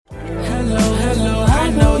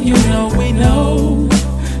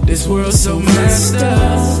This world's so messed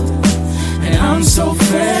up, and I'm so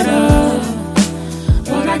fed up,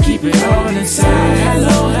 but I keep it all inside.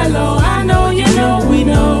 Hello, hello, I know, you know, we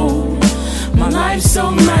know. My life's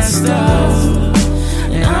so messed up,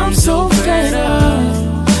 and I'm so fed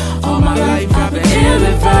up. All my life I've been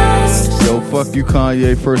ill-advised. Yo, fuck you,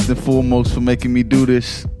 Kanye, first and foremost, for making me do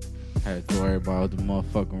this. I had to throw everybody out the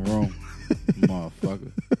motherfucking room.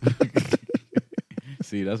 Motherfucker.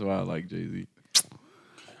 See, that's why I like Jay-Z.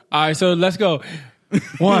 All right, so let's go.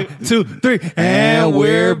 1, 2, 3, and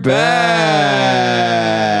we're back.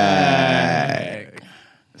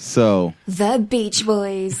 So The Beach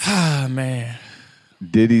Boys. Ah, man.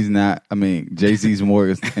 Diddy's not. I mean, Jay-Z's more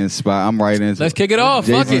inspired. I'm right into. Let's kick it off.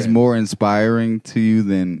 Fuck Jay-Z's it. more inspiring to you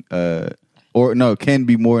than, or no, can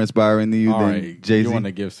be more inspiring to you All than right, Jay-Z. you want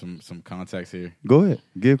to give some context here? Go ahead,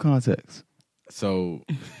 give context. So,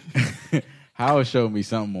 Howard showed me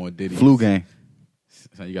something on Diddy. Flu game.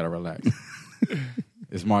 So you gotta relax.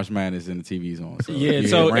 It's March Madness and the TV's on. So Yeah,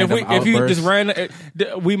 so if you just ran,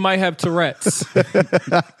 we might have Tourette's.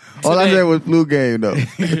 All I said was flu game though.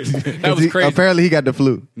 That was crazy. Apparently he got the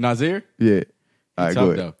flu. Nazir, Yeah. All right, tough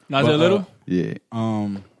go ahead. though. Nazir But, Little? Yeah.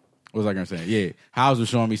 What was I gonna say? Yeah, Howes was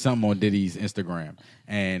showing me something on Diddy's Instagram,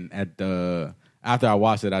 and after I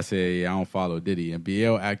watched it, I said, "Yeah, I don't follow Diddy," and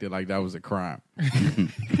BL acted like that was a crime.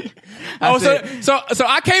 So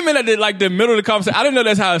I came in at the middle of the conversation. I didn't know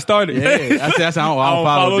that's how it started. Yeah, I said, I don't I don't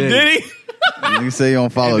follow Diddy. You say you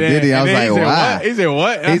don't follow And then- Diddy. I was and like, then why? He said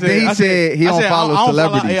what? He said he don't follow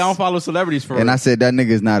celebrities. I don't follow celebrities for. And I said that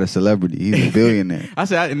nigga's not a celebrity. He's a billionaire. I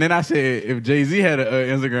said, if Jay-Z had an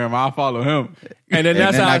Instagram, I'll follow him. And then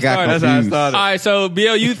that's then how I it got started. That's how it confused. started. All right, so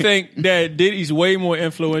BL, you think that Diddy's way more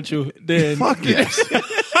influential than Fuck yes.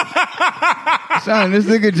 Son, this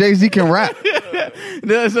nigga Jay-Z can rap.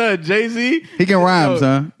 That's Jay-Z. He can rhyme,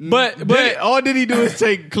 son. But all did he do is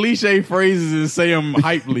take cliche phrases and say them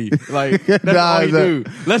hypely. Like that's Nah, all he it's a- do.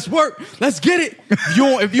 Let's work. Let's get it.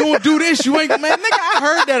 If you don't do this, you ain't man. Nigga, I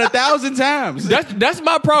heard that 1,000 times. that's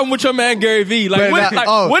my problem with your man Gary Vee. Like,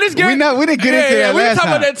 what is Gary? we didn't get into that we last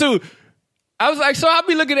talking time. about that too. I was like, so I'll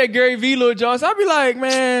be looking at Gary Vee, Lil Jones. I'll be like,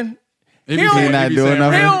 man, He don't- He not doing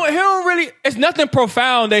nothing. he don't really. It's nothing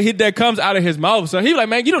profound that comes out of his mouth. So he like,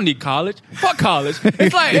 man, you don't need college. Fuck college.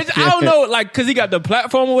 It's like I don't know, like because he got the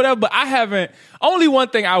platform or whatever. But I haven't. Only one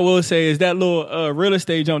thing I will say is that little real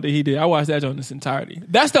estate jump that he did. I watched that in its entirety.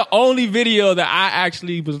 That's the only video that I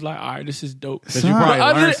actually was like, all right, this is dope. But you probably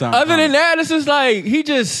But learned something. other than that, it's just like he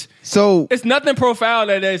just. So It's nothing profound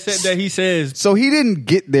that he says. So he didn't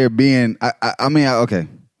get there being. I mean, okay.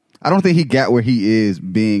 I don't think he got where he is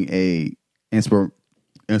being a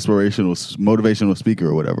inspirational, motivational speaker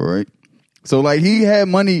or whatever, right? So like he had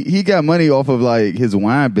money. He got money off of like his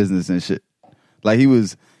wine business and shit. Like he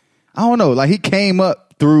was, I don't know. Like he came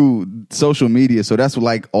up through social media, so that's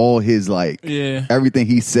like all his like. Yeah. Everything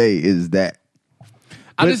he say is that.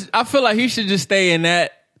 I feel like he should just stay in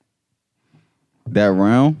that. That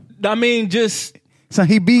realm. I mean, just. So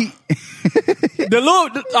he beat. All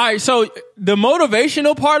right, so the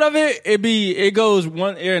motivational part of it goes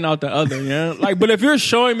one ear and out the other, you know? Like, but if you're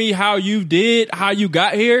showing me how you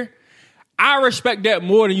got here, I respect that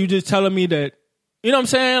more than you just telling me that, you know what I'm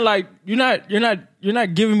saying? Like, you're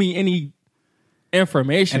not giving me any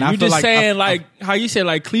information. And I You're feel just like- saying like how you say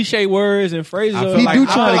like cliche words and phrases. I or- feel He like, do I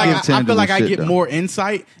try feel to like give I feel tangible like I shit, get though. more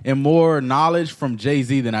insight and more knowledge from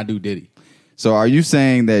Jay-Z than I do Diddy. So are you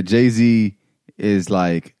saying that Jay-Z is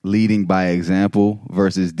like leading by example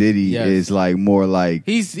versus Diddy Yes. is like more like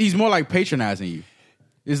He's more like patronizing you.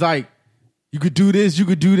 It's like you could do this, you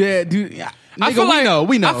could do that. I feel like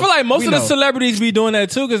we know. I feel like most We of the know. celebrities be doing that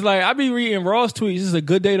too, because like I be reading Ross tweets. This is a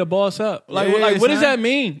good day to boss up. Like, Yeah, what does son. that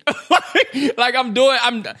mean? like I'm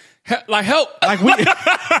like help. Like we,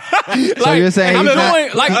 So you're saying I'm he's not- doing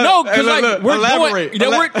like no, because Hey, look, like we're elaborate.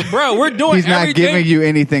 doing, we're doing. he's not everything. giving you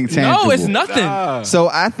anything tangible. No, it's nothing. So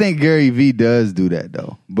I think Gary Vee does do that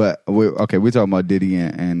though. But we're talking about Diddy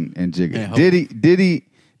and Jigga. And Hope. Diddy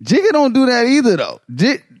Jigga don't do that either though.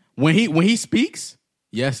 when he speaks,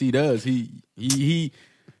 yes, he does. He's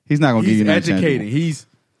He's not gonna give you nothing educating.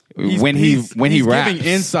 tangible. When he raps. giving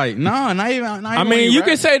insight. No, not even. I mean, you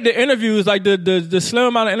can say the interviews, like the slim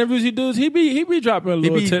amount of interviews he does, he be dropping a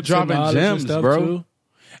little be tips, dropping and knowledge gems, and stuff bro. too.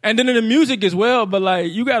 And then in the music as well, but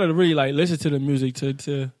like you gotta really like listen to the music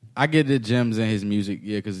to. I get the gems in his music,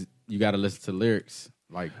 yeah, because you got to listen to lyrics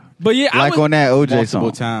like But yeah, like on that OJ multiple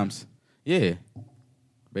song. times. Yeah,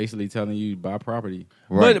 basically telling you buy property.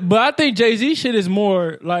 Right. But I think Jay-Z shit is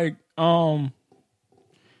more like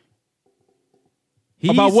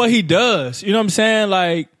about what he does. You know what I'm saying?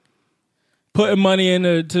 Like putting money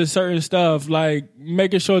into certain stuff, like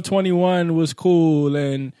making sure 21 was cool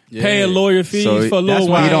and paying lawyer fees So for that's Lil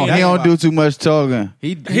why Wayne. He don't do too much talking.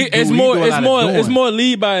 It's more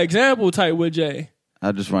lead by example type with Jay.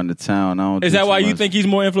 I just run the town. I don't. Is do that too why you much. think he's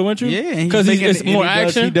more influential? Yeah, because it's more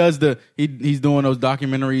action. He's doing those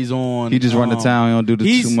documentaries on. He just run the town. He don't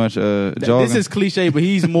do too much jogging. This is cliche, but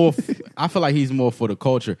he's more. I feel like he's more for the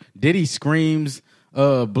culture. Diddy screams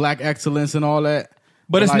black excellence and all that,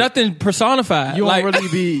 but it's like, nothing personified. You don't like, really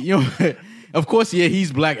be. You know, of course,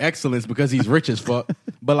 he's black excellence because he's rich as fuck.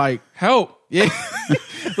 But like, help. yeah,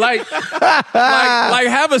 like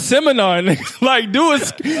have a seminar, nigga. Like do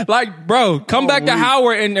it, like bro, come back to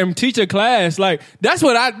Howard and teach a class. Like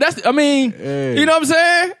I mean, you know what I'm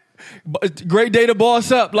saying? Great day to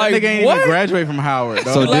boss up. Like that nigga ain't what? even graduate from Howard.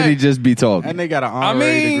 Dog. So like- did he just be talking? And they got an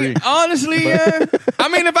honorary degree. Honestly, yeah. I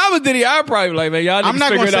mean, if I was Diddy, I'd probably be like, man, y'all I'm niggas not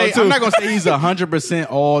figure gonna it out too. I'm not gonna say he's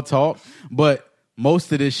 100% all talk, but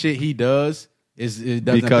most of the shit he does it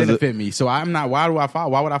doesn't benefit me. So I'm not. Why would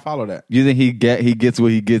I follow that? You think he gets what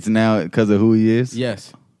he gets now because of who he is?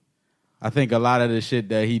 Yes, I think a lot of the shit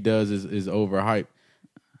that he does is overhyped.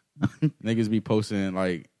 Niggas be posting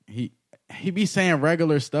like he be saying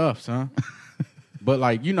regular stuff, son. But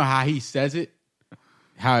like you know how he says it,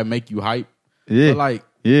 how it make you hype. Yeah, But like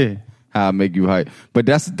yeah. How I make you hype, but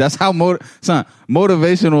that's how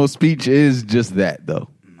motivational speech is. Just that though,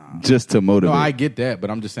 just to motivate. no, I get that,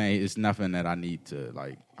 but I'm just saying it's nothing that I need to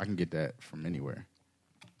like. I can get that from anywhere.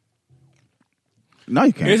 No,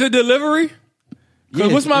 you can't. Is it delivery? Yeah,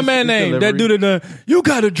 What's my it's man name? That delivery. dude you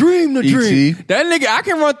got a dream to dream. E.T.. That nigga, I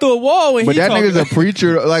can run through a wall when But he that talking. nigga's a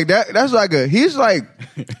preacher. Like that. That's like he's like,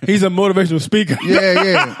 He's a motivational speaker.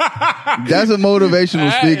 yeah. That's a motivational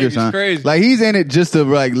That speaker, is son. crazy. Like he's in it just to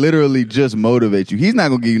like literally just motivate you. He's not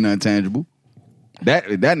gonna give you nothing tangible. That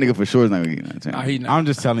nigga for sure is not gonna give you nothing tangible. I'm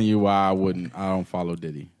just telling you why I don't follow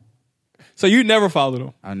Diddy. So you never followed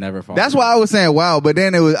him. I never follow. That's Diddy. why I was saying wow, but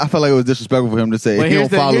then I felt like it was disrespectful for him to say But he don't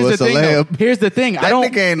follow a celeb. Here's the thing. That I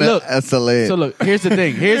don't nigga ain't look. a celeb. So look, here's the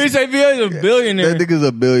thing. He Here's say he's a billionaire. That nigga's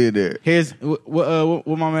a billionaire. what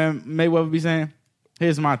my man Mayweather be saying.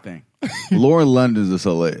 Here's my thing. Lauren London's a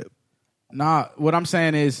celeb. Nah, what I'm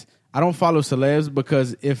saying is I don't follow celebs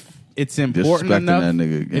because if it's important Disrespecting enough, that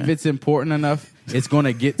nigga again. if it's important enough, it's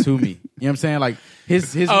gonna get to me. You know what I'm saying? Like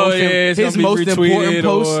his Oh, most, yeah, it's his gonna be most important retweeted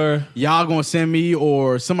post, or- y'all gonna send me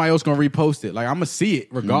or somebody else gonna repost it. Like I'm gonna see it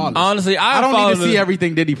regardless. Honestly, I don't follow need to see the-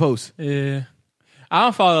 everything Diddy posts. Yeah. I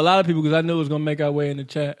don't follow a lot of people because I knew it was going to make our way in the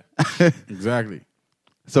chat. Exactly.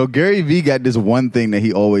 So Gary Vee got this one thing that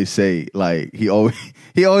he always say, like he always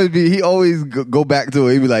go back to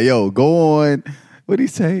it. He be like, "Yo, go on." What did he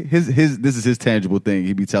say? This is his tangible thing.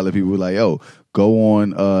 He be telling people like, "Yo, go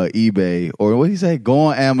on eBay," or what did he say? Go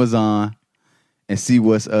on Amazon and see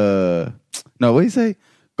what's no. What did he say?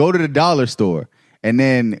 Go to the dollar store and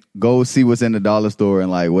then go see what's in the dollar store and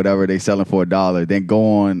like whatever they selling for $1. Then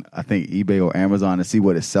go on, I think eBay or Amazon and see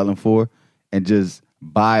what it's selling for, and just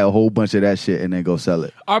buy a whole bunch of that shit and then go sell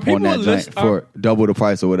it Are people on that joint for double the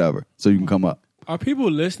price or whatever, so you can come up. Are people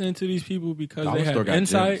listening to these people because Dollar they store have got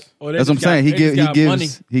insight? gems. Or they That's what I'm just got- saying. they just got money?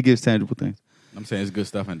 He gives tangible things. I'm saying it's good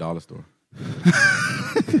stuff in dollar store.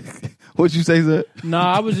 What'd you say, Zed?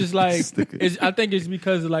 Nah, I was just like, Stick it. I think it's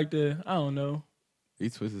because of like I don't know. He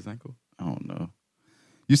twists his ankle. I don't know.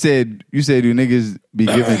 You said do niggas be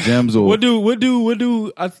giving gems or What do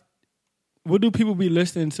people be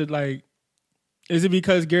listening to? Like, is it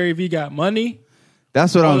because Gary Vee got money?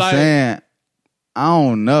 That's what or I'm like- saying. I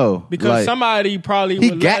don't know. Because Like, somebody probably he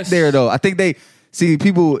would got less- there though. I think they see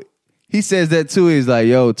people. He says that too. He's like,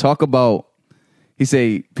 yo, talk about. He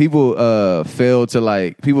say people fail to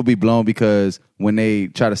like people be blown because when they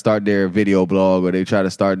try to start their video blog or they try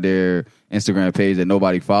to start their Instagram page that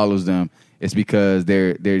nobody follows them. It's because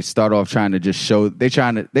they start off trying to just show. They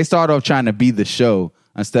start off trying to be the show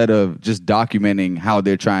instead of just documenting how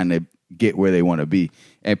they're trying to get where they want to be.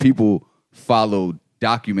 And people follow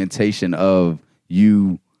documentation of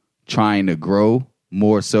you trying to grow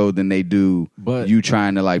more so than they do But- you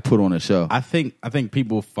trying to like put on a show. I think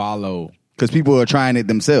people follow. Because people are trying it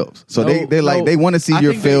themselves. So No, they like no. they want to see I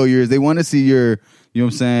your think failures. They want to see your, you know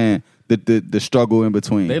what I'm saying, the struggle in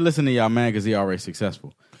between. They listen to y'all man because he already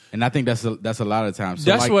successful, and I think that's a lot of times. So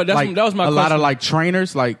That was my a lot question. of like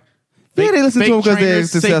trainers like. Yeah, they listen to fake him 'cause they're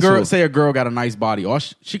trainers successful. Say a girl got a nice body, or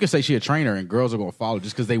she could say she a trainer, and girls are gonna follow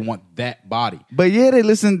just because they want that body. But yeah, they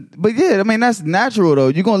listen. But yeah, I mean, that's natural though.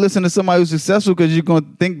 You're going to listen to somebody who's successful because you're going to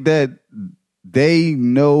think that they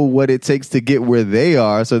know what it takes to get where they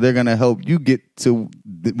are. So they're going to help you get to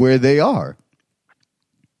where they are.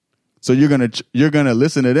 So you're gonna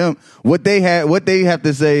listen to them. What they have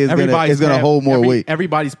to say is gonna hold more weight.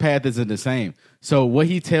 Everybody's path isn't the same. So what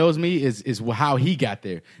he tells me is how he got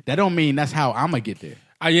there. That don't mean that's how I'm gonna get there.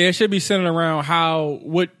 Yeah, it should be centered around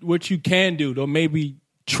what you can do. Or maybe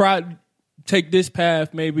take this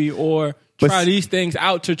path, maybe, or try these things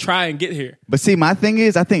out to try and get here. But see, my thing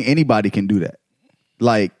is, I think anybody can do that.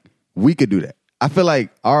 Like, we could do that. I feel like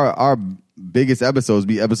our biggest episodes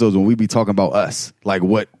be episodes when we be talking about us, like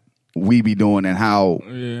what we be doing and how,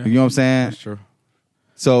 you know what I'm saying? That's true.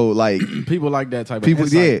 So, like, people like that type of people.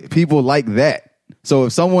 insight. Yeah, people like that. So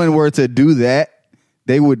if someone were to do that,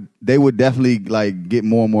 they would definitely like get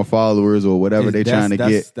more and more followers or whatever they're trying to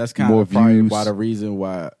get. That's kind more of probably views. why the reason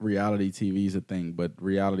why reality TV is a thing, but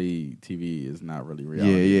reality TV is not really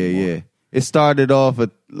reality. Yeah. It started off at,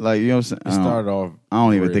 like, you know what I'm saying? It started off. I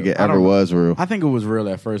don't even real. think it ever was real. I think it was real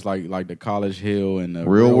at first, like the College Hill and the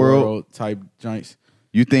Real World type joints.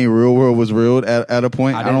 You think Real World was real at a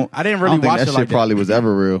point? I didn't really think watch that it shit like that. probably was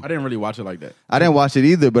ever real. I didn't really watch it like that. I didn't watch it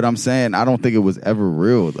either, but I'm saying I don't think it was ever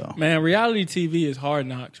real though. Man, reality TV is hard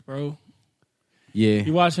knocks, bro. Yeah,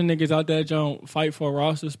 You watching niggas out there don't fight for a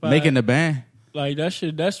roster spot. making the band. like that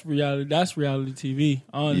shit. That's reality. That's reality TV.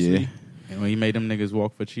 Honestly, Yeah. And when he made them niggas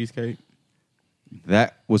walk for cheesecake,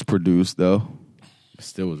 That was produced though. it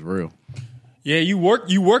still was real. yeah. You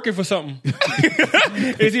working for something.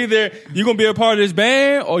 It's either you gonna be a part of this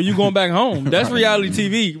band or you going back home. That's reality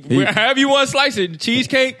TV. However you want to slice it.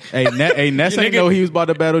 Cheesecake. Hey, Ness ain't Nigga- know he was about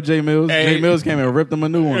to battle Jay Mills. Hey. Jay Mills came and ripped him a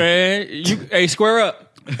new one. Man, square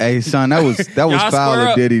up. Hey son, that was Y'all foul square of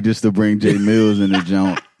up. Diddy just to bring Jay Mills in the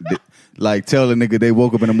joint. Like tell the nigga they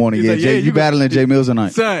woke up in the morning. He's Yeah, like, Jay, yeah, you you battling Jay Mills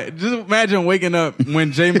tonight? Son, just imagine waking up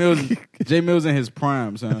when Jay Mills in his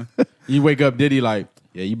prime, son. You wake up, Diddy like,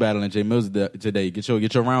 yeah, you battling Jay Mills today. Get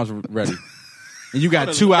your rounds ready. And you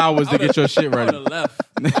got 2 hours to get your shit I would ready. have left.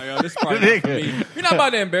 Like, yo, this part not for me. You're not about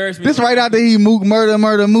to embarrass me. This right after he mook murder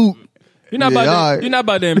mook. You're not Yeah, about all to. right. You're not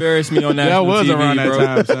about to embarrass me on That national was TV, around bro.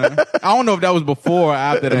 that time, son. I don't know if that was before or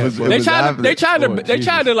after that. was- but- it They was tried. after- They tried Oh, to. They Jesus.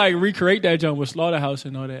 tried to like recreate that jump with Slaughterhouse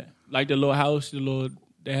and all that. Like the little house,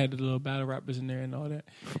 They had the little battle rappers in there and all that.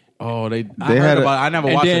 Oh, I They heard had about it. I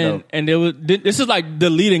never watched it And there was. This is like the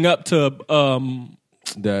leading up to though.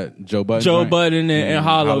 The Joe Budden. Joe joint. Budden and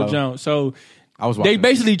Hollow Hollow. Jones. So I was they watching.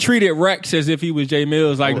 basically treated Rex as if he was Jay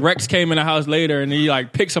Mills. Like Rex came in the house later and he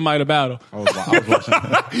like picked somebody to battle.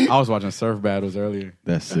 I was watching surf battles earlier.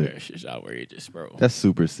 That's sick. That shit's outrageous, bro. That's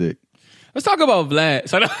super sick. Let's talk about Vlad.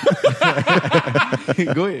 So,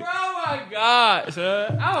 Go ahead. oh my God,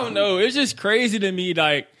 son. I don't know. It's just crazy to me.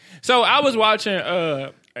 Like, so I was watching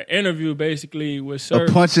an interview basically with Surf.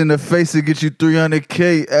 A punch in the face to get you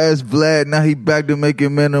 $300K. Ask Vlad. Now he back to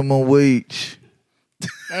making minimum wage.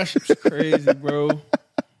 That shit's crazy, bro.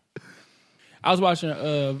 I was watching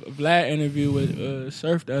a Vlad interview with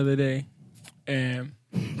Surf the other day, and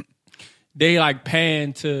they like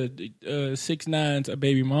panned to 6ix9ine's a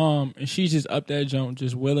baby mom, and she's just up that jump,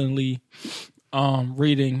 just willingly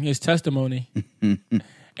reading his testimony.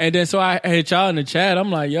 And then so I had y'all in the chat.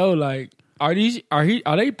 I'm like, yo, like, are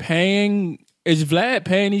they paying? Is Vlad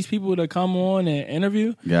paying these people to come on and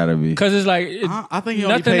interview? Gotta be. Because it's like I think he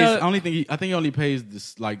only nothing pays. else- I think he only pays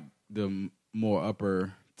this like the more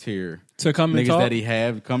upper tier to come and niggas talk. that he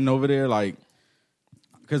have coming over there, like,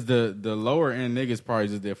 because the lower end niggas probably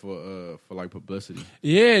just there for like publicity.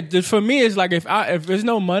 Yeah, for me, it's like if there's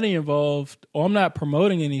no money involved or I'm not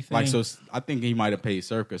promoting anything. Like, so I think he might have paid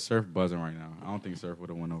Surf because Surf buzzing right now. I don't think Surf would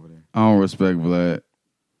have went over there. I don't respect Vlad.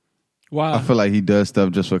 Wow. I feel like he does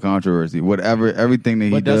stuff just for controversy. Everything that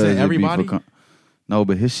he But does, doesn't it be everybody? for no,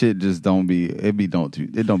 but his shit just don't be. It don't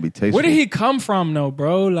be tasteful. Where did he come from, though,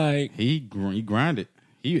 bro? Like, He grinded.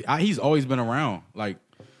 He's always been around, like,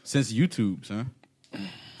 since YouTube, son.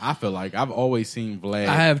 I feel like I've always seen Vlad.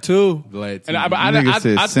 I have too. Vlad. And TV. Nigga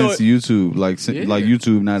said I since thought- YouTube, like Yeah. like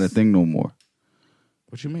YouTube not a thing no more.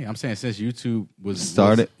 What you mean? I'm saying since YouTube was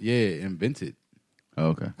Started? invented.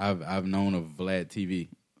 Okay, I've known of Vlad TV.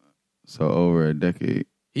 so over a decade.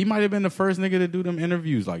 He might have been the first nigga to do them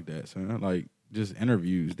interviews like that, son. Like, just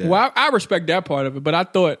interviews. That Well, I respect that part of it, but I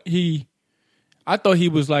thought he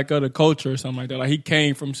was like of the culture or something like that. Like he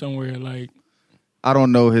came from somewhere. Like I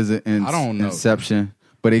don't know his I don't know. inception,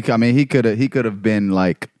 but he could have been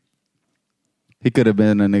like. He could have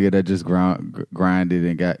been a nigga that just grinded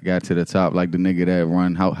and got to the top, like the nigga that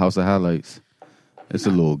run House of Highlights. It's a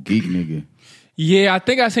little geek nigga. yeah, I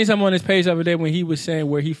think I seen something on his page the other day when he was saying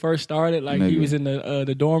where he first started. Like he Nigga. was in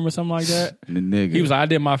the dorm or something like that. The nigga. He was like, I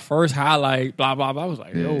did my first highlight. Blah blah blah. I was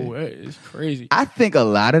like, Yeah. yo, it's crazy. I think a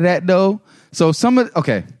lot of that though. So I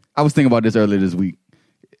was thinking about this earlier this week.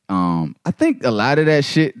 I think a lot of that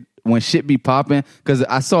shit when shit be popping, because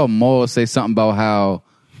I saw Maul say something about how,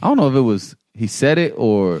 I don't know if it was he said it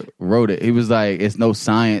or wrote it. He was like, it's no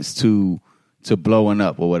science to blowing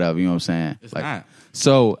up or whatever. You know what I'm saying? It's like, not.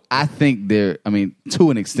 So I think to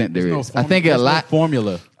an extent there is. I think there's no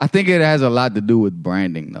formula. I think it has a lot to do with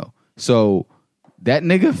branding though. So that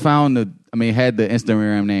nigga had the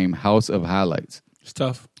Instagram name House of Highlights. It's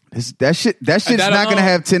tough. That shit's not gonna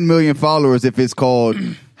have 10 million followers if it's called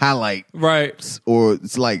Highlight, right? Or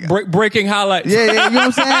it's like breaking highlights. Yeah, you know what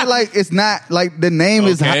I'm saying? Like it's not like the name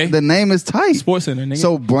is tight. Sports Center, nigga.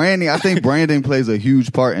 So branding, I think branding plays a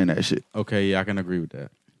huge part in that shit. Okay, yeah, I can agree with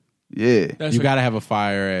that. Yeah, you got to have a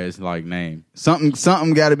fire as like name, something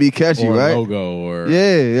got to be catchy, or right? Logo, or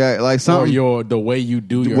like something. Or the way you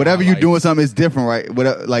do your whatever highlights. you're doing, something is different, right?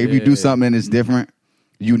 Whatever, like if you do something and it's different,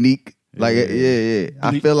 unique. Like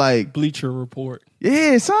I feel like Bleacher Report.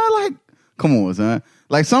 Yeah, son. Like, come on, son.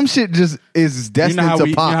 Like some shit just is destined to pop.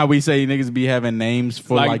 You know how we say niggas be having names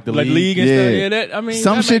for like the league and stuff. Yeah, that I mean,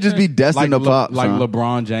 some shit just be destined to pop. Like son.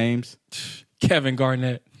 LeBron James, Kevin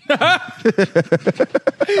Garnett. from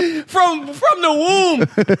the womb.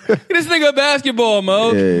 This nigga basketball,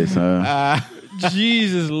 Mo. Yeah, son.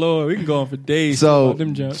 Jesus Lord, we can go on for days. So, about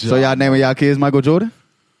them jumps. So y'all naming y'all kids Michael Jordan?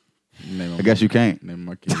 I guess you can't. Name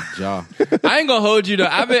my kid Ja. I ain't gonna hold you though.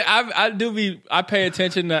 I pay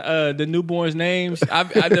attention to the newborns' names.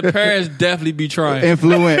 The parents definitely be trying.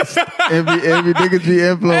 Influence. every niggas be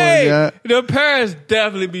influenced. Hey, yeah. the parents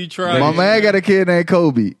definitely be trying. My man got a kid named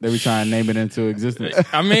Kobe. They be trying to name it into existence.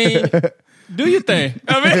 I mean, do your thing.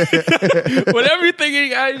 I mean, whatever you think you're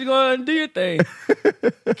going to do your thing.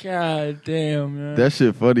 God damn, man. That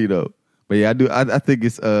shit funny though. But yeah, I do. I think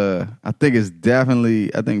it's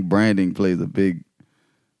definitely. I think branding plays a big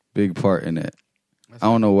part in that. I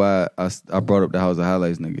don't know why I brought up the House of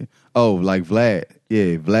Highlights nigga. Oh, like Vlad.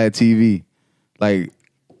 Yeah, Vlad TV. Like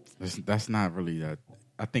that's not really that.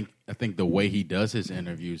 I think the way he does his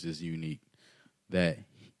interviews is unique. That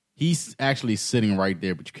he's actually sitting right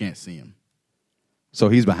there, but you can't see him. So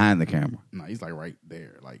he's behind the camera. No, he's like right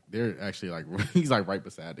there. Like they're actually like he's like right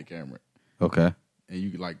beside the camera. Okay. And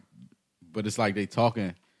you like, but it's like they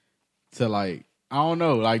talking to like, I don't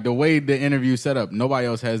know, like the way the interview set up. Nobody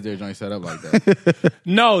else has their joint set up like that.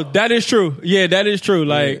 No, that is true. Yeah, that is true.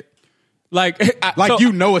 Like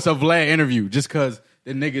you know it's a Vlad interview just because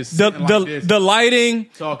the niggas sitting like this, the lighting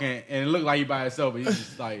talking, and it looked like you by yourself, but he's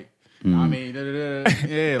just like, I mean,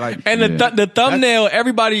 yeah, like, and the thumbnail.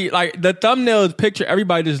 Everybody like the thumbnail picture.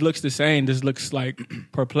 Everybody just looks the same. Just looks like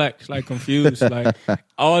perplexed, like confused. Like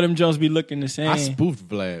all them Jones be looking the same. I spoofed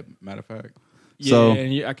Vlad. Matter of fact. Yeah, so,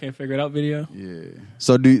 and I can't figure it out. Video. Yeah.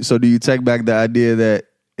 So do you take back the idea that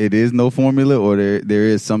it is no formula, or there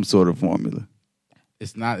is some sort of formula?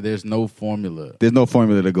 It's not. There's no formula. There's no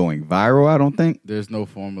formula to going viral. I don't think. There's no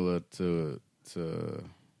formula to.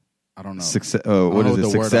 I don't know. Success. What is it?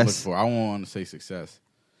 Success. I won't want to say success,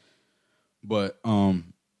 but I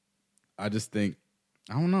just think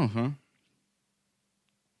I don't know, huh?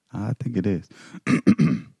 I think it is.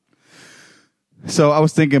 So I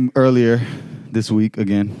was thinking earlier this week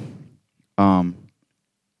again, about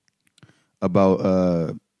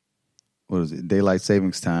what is it? Daylight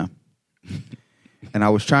savings time, and I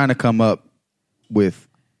was trying to come up with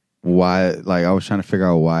why. Like I was trying to figure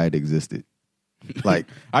out why it existed. Like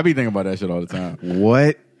I be thinking about that shit all the time.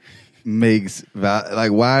 What makes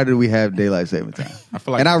why do we have daylight saving time? I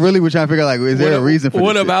feel like, and I really was trying to figure out, like, is there a reason for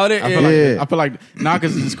what this about shit? it? I feel like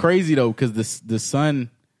because it's crazy though, because the sun.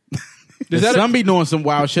 The sun be doing some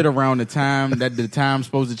wild shit around the time that the time's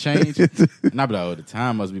supposed to change, and I be like, oh, the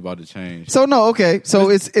time must be about to change. So no, okay. So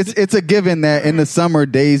it's a given that in the summer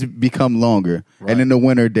days become longer, right, and in the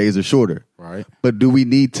winter days are shorter. Right. But do we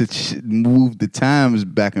need to move the times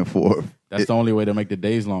back and forth? That's the only way to make the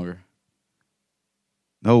days longer.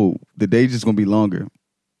 No, the day's just gonna be longer.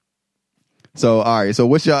 So all right. So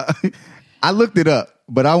what's y'all? I looked it up,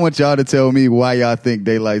 but I want y'all to tell me why y'all think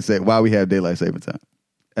why we have daylight saving time.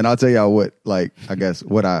 And I'll tell y'all what I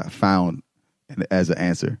found as an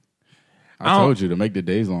answer. I told you to make the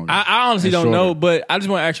days longer. I honestly don't know, but I just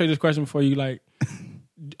want to ask you this question before you, like,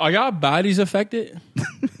 are y'all bodies affected?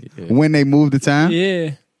 Yeah. When they move the time?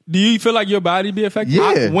 Yeah. Do you feel like your body be affected?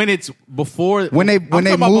 Yeah. When it's before. When they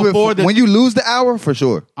move it, when you lose the hour, for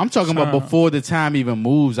sure. I'm talking about before the time even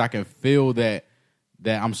moves, I can feel that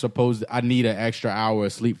I need an extra hour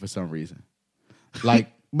of sleep for some reason. Like.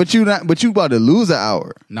 But you about to lose an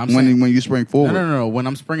hour when you spring forward. No. When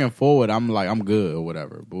I'm springing forward, I'm like, I'm good or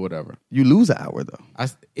whatever. But whatever. You lose an hour though.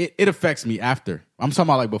 It affects me after. I'm talking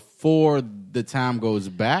about like before the time goes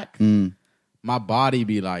back. My body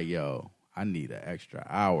be like, yo, I need an extra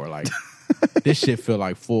hour. Like this shit feel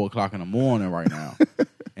like 4:00 in the morning right now.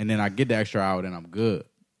 And then I get the extra hour, then I'm good.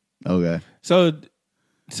 Okay. So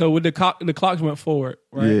with the clocks went forward,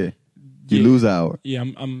 right? Yeah. You lose an hour. Yeah,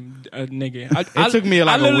 I'm a nigga. It took me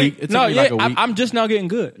like a week. It took me like a week. I'm just now getting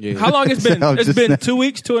good. Yeah. How long it's been? It's been 2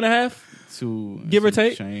 weeks, 2.5, to give or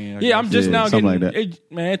take. Shane, Yeah, I'm just now getting. something like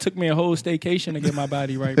that. It took me a whole staycation to get my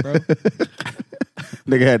body right, bro.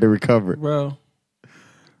 Nigga had to recover. Bro,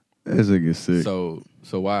 This nigga sick. So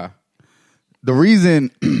why? The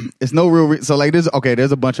reason it's no real so like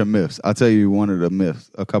there's a bunch of myths. I'll tell you one of the myths,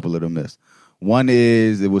 a couple of the myths. One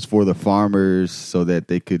is it was for the farmers so that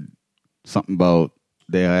they could something about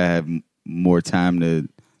they have more time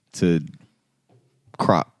to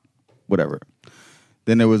crop, whatever.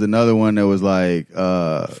 Then there was another one that was like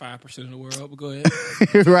 5% of the world. But go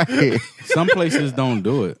ahead. right. Some places don't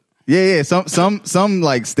do it. Yeah. Some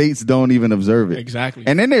like states don't even observe it. Exactly.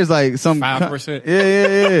 And then there's like some 5%.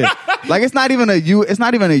 Yeah. Like it's not even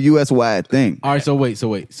a US wide thing. All right, so wait.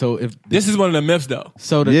 So if This is one of the myths, though.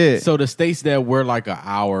 so Yeah. the states that we're like an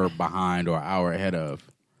hour behind or an hour ahead of,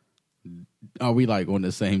 are we like on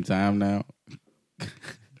the same time now?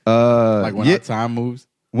 Like when our time moves?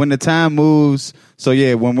 When the time moves, so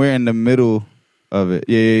yeah, when we're in the middle of it.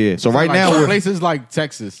 Yeah. So right like now some we're places like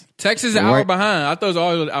Texas. Texas is an hour behind. I thought it was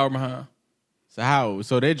always an hour behind. So how?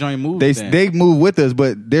 So their joint moves. they move with us,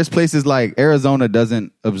 but there's places like Arizona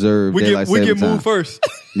doesn't observe daylight We saving get time. moved first.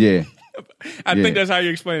 Yeah. I Yeah. think that's how you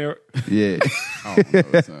explain it. Yeah. I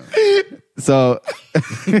don't know, son. So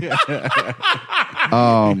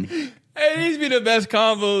Hey, these be the best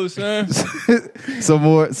combos, son.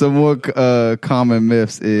 some more common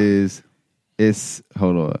myths is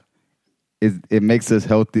hold on. It makes us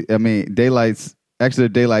healthy. I mean, daylight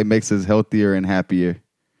makes us healthier and happier.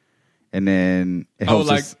 And then it helps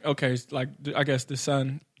us. Okay, like I guess the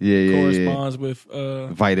sun Yeah. corresponds with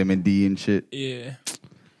Vitamin D and shit. yeah.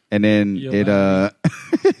 And then Your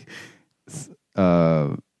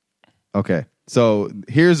okay. So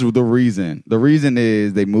here's the reason. The reason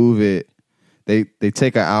is they move it. They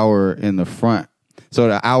take an hour in the front. So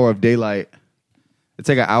the hour of daylight. They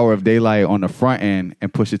take an hour of daylight on the front end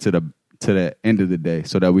and push it to the end of the day,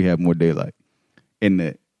 so that we have more daylight in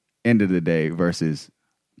the end of the day versus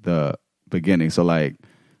the beginning. So like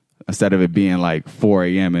instead of it being like 4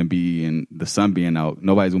 a.m. and the sun being out,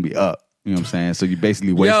 nobody's gonna be up. You know what I'm saying? So you're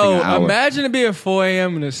basically wasting an hour. Imagine it being 4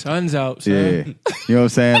 a.m. and the sun's out, son. Yeah, you know what I'm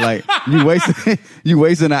saying? Like you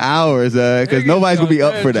wasting an hour, because nobody's gonna be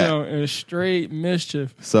up for that. And straight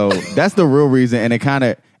mischief. So that's the real reason,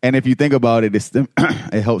 and if you think about it,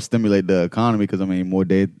 it helps stimulate the economy because I mean, more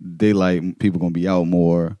daylight, people gonna be out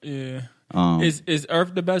more. Yeah. Is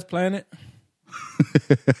Earth the best planet?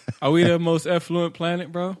 Are we the most affluent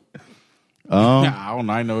planet, bro? I don't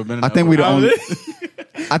know. I ain't never been. I think we the only.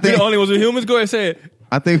 I We think the only ones with humans. Go ahead, say it.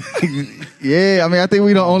 I think. Yeah, I mean, I think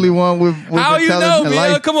we the only one with How you know, intelligent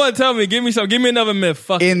man? life Come on, tell me. Give me some. Give me another myth.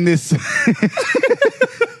 Fuck. in this.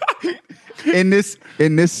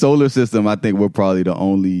 in this solar system, I think we're probably the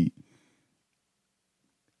only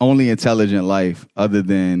intelligent life other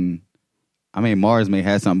than. I mean, Mars may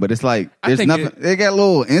have something, but it's like there's nothing. They got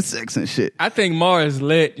little insects and shit. I think Mars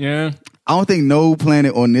lit. Yeah. I don't think no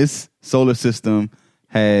planet on this solar system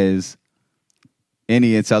has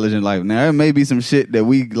any intelligent life. Now there may be some shit that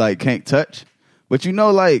we like can't touch, but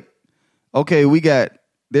like, okay,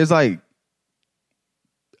 there's like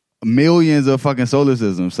millions of fucking solar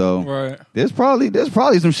systems, so Right. there's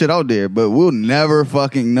probably some shit out there, but we'll never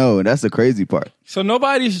fucking know. That's the crazy part. So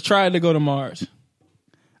nobody's tried to go to Mars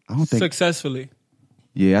I don't think. successfully.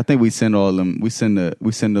 Yeah, I think we send all them. We send the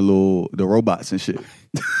robots and shit.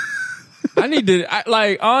 I need to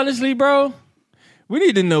honestly, bro. We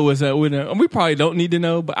need to know what's up with them. We probably don't need to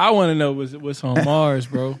know, but I want to know what's on Mars,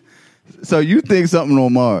 bro. So you think something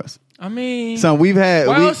on Mars? I mean, Son, we've had.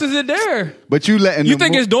 why else is it there? But you letting You the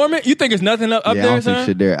think it's dormant? You think it's nothing up Yeah, I there, don't son? think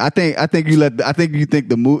shit there. I think you think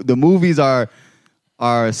the movies are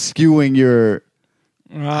skewing your.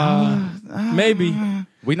 Maybe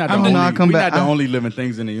We're not the I don't know, I only. come We're back- not the I- only living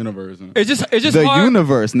things in the universe. Huh? it's just The hard.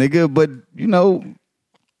 universe, nigga. But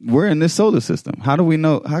we're in this solar system. How do we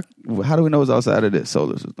know? How do we know it's outside of this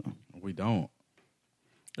solar system? We don't.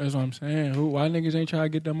 That's what I'm saying. Why niggas ain't trying to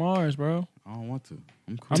get to Mars, bro? I don't want to.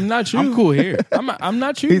 I'm cool. I'm not you. I'm cool here. I'm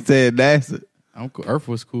not He you. said NASA. I'm cool. Earth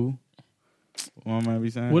was cool. What am I be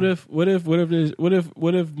saying? What if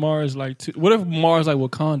Mars like what if Mars like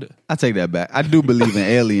Wakanda? I take that back. I do believe in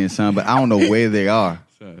aliens, son, but I don't know where they are.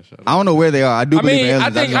 Shut up. I don't know where they are. I do I believe in mean,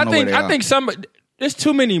 aliens. just don't know where they are. I think there's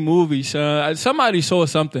too many movies, son. Somebody saw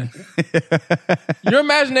something. Your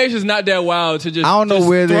imagination is not that wild to just. I don't know just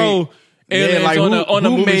where throw aliens on the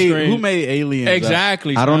movie screen. Who made aliens?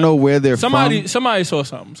 Exactly. I don't know where they're from. Somebody saw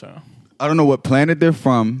something. So I don't know what planet they're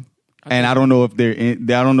from, and I don't know if they're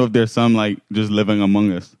I don't know if there's some like just living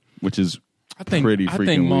among us, which is pretty freaking I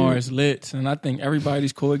think Mars weird. lit, and I think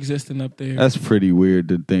everybody's coexisting up there. That's pretty weird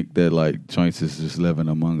to think that like joints is just living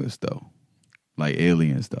among us though, like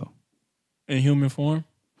aliens though. In human form.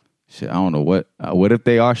 Shit, I don't know what if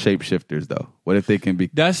they are shapeshifters though? What if they can be?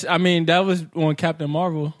 That was on Captain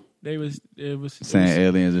Marvel. It was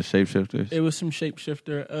Aliens are shapeshifters. It was some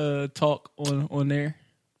shapeshifter talk on there.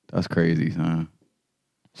 That's crazy, son.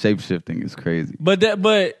 Shapeshifting is crazy. But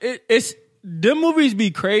it's them movies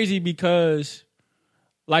be crazy because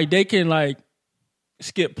like they can like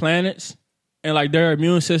skip planets and like their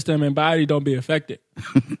immune system and body don't be affected.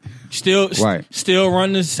 Still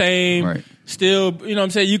run the same. Right. Still, you know what I'm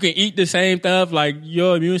saying? You can eat the same stuff. Like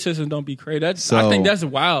your immune system don't be crazy. I think that's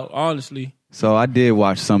wild, honestly. So I did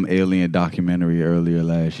watch some alien documentary earlier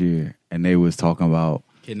last year, and they was talking about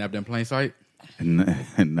Kidnapped in plain sight.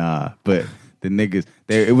 Nah, but the niggas,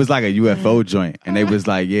 it was like a UFO joint, and they was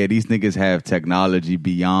like, yeah, these niggas have technology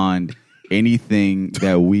beyond anything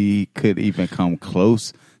that we could even come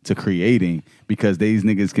close to creating, because these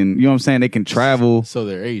niggas can, you know what I'm saying, they can travel. So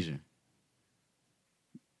they're Asian.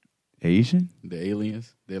 Asian? The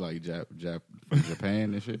aliens, they like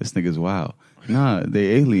Japan and shit. This nigga's wild. Nah,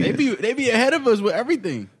 they aliens. They be ahead of us with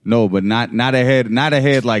everything. No, but not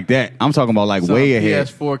ahead like that. I'm talking about like way ahead.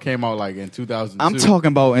 PS4 came out like in 2002. I'm talking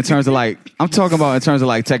about in terms of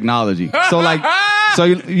like technology. So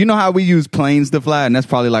you know how we use planes to fly, and that's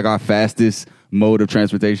probably like our fastest mode of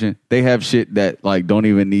transportation. They have shit that like don't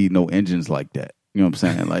even need no engines like that. You know what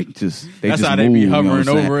I'm saying? Like just that's just how they move, be you know hovering what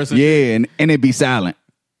I'm over us. saying? Yeah, and it be silent.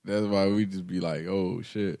 That's why we just be like, oh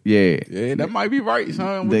shit. Yeah, that might be right,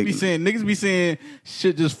 son. Niggas be saying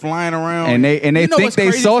shit just flying around, and they think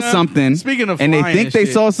they saw something. Speaking of, and they think they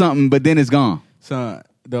saw something, but then it's gone. Son,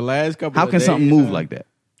 the last couple. How of can days, something move like that?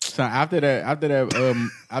 Son, after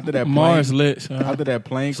that Mars plane, lit. Son. After that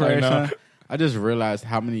plane Sorry, crash, no. son, I just realized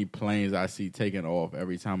how many planes I see taking off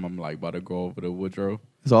every time I'm like about to go over to Woodrow.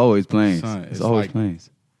 It's always planes. Son, it's always like planes.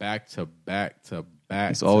 Back to back to back.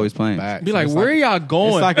 It's always planes. Back. Be like, where are y'all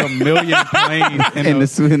going? It's like a million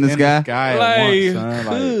planes in the sky. Like, at once,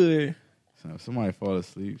 son. Good. Son, if somebody fall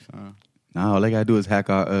asleep, son. No, all they gotta do is hack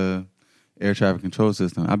our air traffic control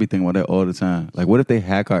system. I be thinking about that all the time. Like, what if they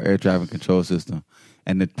hack our air traffic control system,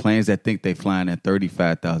 and the planes that think they flying at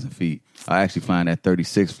 35,000 feet are actually flying at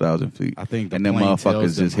 36,000 feet? I think and then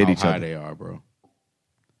motherfuckers just hit each other. They are, bro.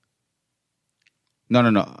 No.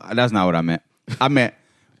 That's not what I meant. I meant,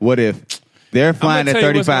 what if they're flying at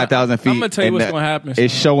 35,000 feet? I'm gonna tell you what's gonna happen.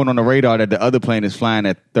 It's showing on the radar that the other plane is flying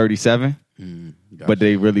at 37, but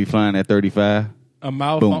they really flying at 35. A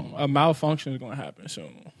malfunction is gonna happen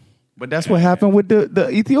soon. But that's what happened with the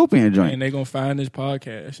Ethiopian joint. And they're gonna find this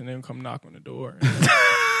podcast and then come knock on the door.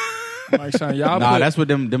 Like, son, y'all that's what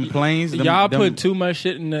them planes. Y'all put too much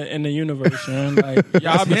shit in the universe, son. Like,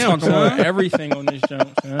 y'all be talking about everything on this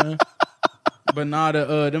jump, son. But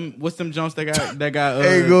nah, what's them jumps that got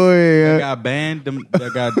hey, go ahead. That got banned,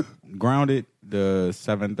 that got grounded, the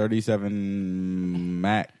 737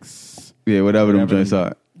 Max. Yeah, whatever them joints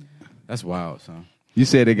are. That's wild, son. You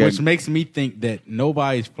said they got, which makes me think that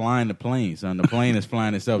nobody's flying the plane, son. The plane is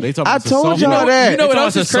flying itself. They I told y'all that. You know what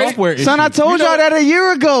else is crazy? Son, I told y'all that a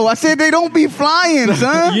year ago. I said they don't be flying,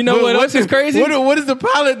 son. You know what else is crazy? What is the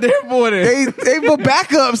pilot there for then? They for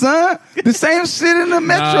backup, son. The same shit in the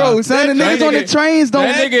metro, son. The niggas on the trains don't.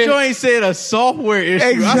 That joint said a software issue.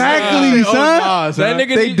 Exactly, son. That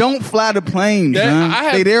nigga they don't fly the plane,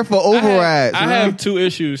 son. They there for overrides. I have two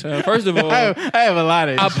issues. First of all, I have a lot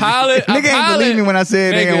of issues. A pilot. Nigga ain't believe me when I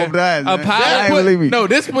said they ain't gonna a pilot. No,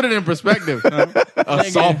 this put it in perspective. A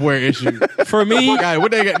software issue for me.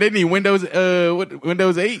 What they got? They need Windows.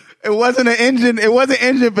 Windows 8. It wasn't an engine. It wasn't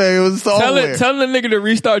engine failure. It was software. Tell the nigga to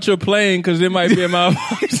restart your plane because it might be a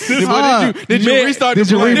malfunction. Did you restart the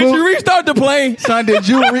plane? Did you restart the plane? Son, did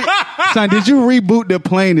you reboot the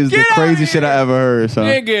plane? Is the craziest shit I ever heard, son.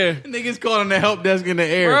 Niggas calling the help desk in the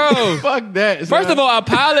air. Bro, fuck that. Son. First of all, a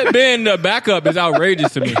pilot being the backup is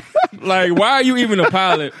outrageous to me. Like, why are you even a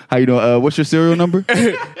pilot? How you know? What's your serial number?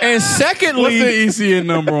 And secondly, what's the ECN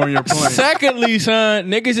number on your plane? Secondly, son,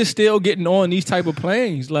 niggas is still getting on these type of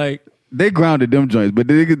planes. Like, they grounded them joints, but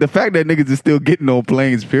the fact that niggas is still getting on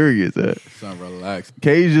planes, period. Son, relax.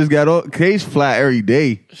 Cage just got on. Cage fly every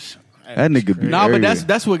day. That nigga be but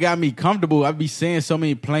that's what got me comfortable. I be seeing so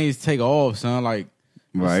many planes take off, son. Like,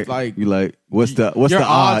 right? Like, you like what's the your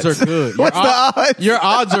odds? Are good. What's the odds? Your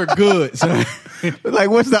odds are good. Son. Like,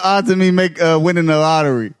 what's the odds of me winning the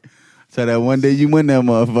lottery? So that one day you win that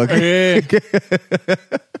motherfucker. Yeah.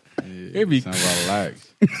 It be. Son,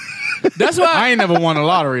 relax. That's why I ain't never won a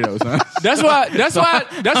lottery though, son. That's why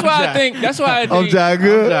I think. I'm John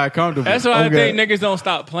good. I'm not comfortable. That's why Okay. I think niggas don't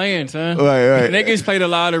stop playing, son. Right. Niggas play the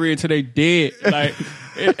lottery until they dead. Like,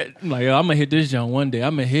 I'm gonna hit this jump one day.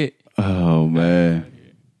 I'm gonna hit. Oh man.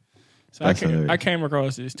 So That's hilarious. I came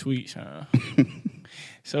across this tweet, son.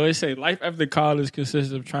 So it say life after college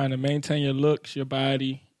consists of trying to maintain your looks, your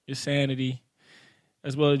body, your sanity,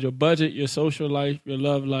 as well as your budget, your social life, your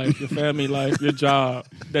love life, your family life, your job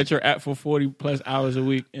that you're at for 40 plus hours a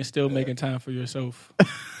week and still making time for yourself.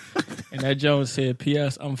 And that Jones said,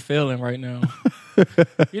 P.S. I'm failing right now.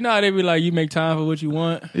 You know how they be like, you make time for what you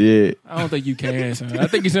want? Yeah. I don't think you can, son. I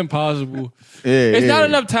think it's impossible. Yeah. It's not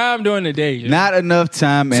enough time during the day. Not enough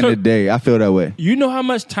time in the day. I feel that way. You know how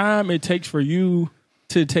much time it takes for you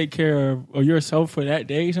to take care of yourself for that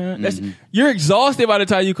day, son? You're exhausted by the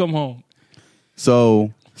time you come home.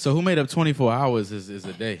 So who made up 24 hours is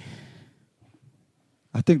a day?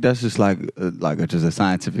 I think that's just like just a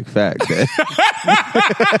scientific fact. That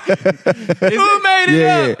Who made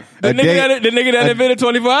it up? The nigga that invented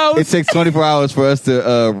 24 hours? it takes 24 hours for us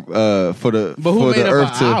to for the But who for made the up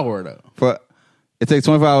Earth an to hour though? it takes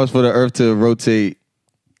 24 hours for the Earth to rotate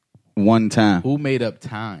one time. Who made up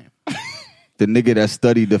time? The nigga that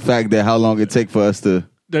studied the fact that how long it take for us to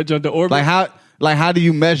The orbit? like how do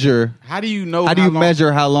you measure? How do you know? How do you long-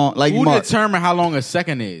 measure how long? Like Who Mark, determine how long a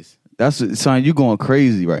second is? that's son, you going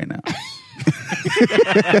crazy right now.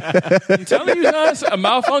 I'm telling you, son, a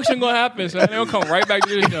malfunction gonna happen, son. They'll come right back to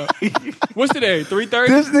this jump. What's today? 3:30?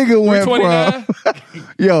 This nigga went 3:29? from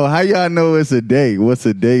yo, how y'all know it's a day? What's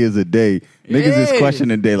a day is a day? Niggas is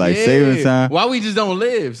questioning day like saving time. Why we just don't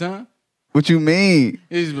live, son? What you mean?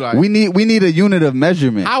 It's like, We need a unit of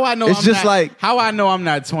measurement. how I know it's I'm just not, like how I know I'm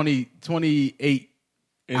not 28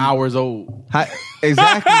 hours old. how,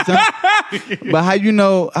 exactly. son. But how you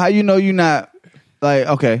know you not like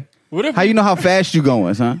okay? What if How you know how fast you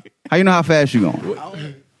going, son? How you know how fast you going?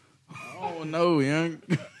 I don't know, young.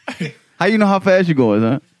 How you know how fast you going,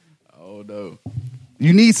 son? Oh no,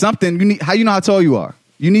 You need something. You need how you know how tall you are.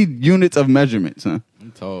 You need units of measurement, son.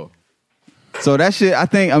 I'm tall. So that shit,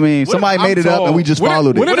 I mean, somebody I'm made it up tall. and we just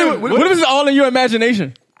followed What it. if it's all in your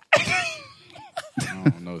imagination? I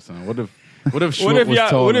don't know, son. What if short What if was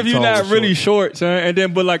tall? what if and you're tall not was really short? short, son? And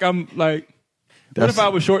then, but like I'm like, what That's- if I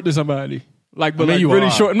was short to somebody? Like, but I mean, like you really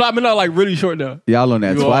are. short. No, I mean not like really short though. Y'all on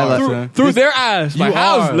that You Twilight. are, Through, son. through their eyes, like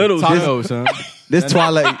how's little? Taco, son. This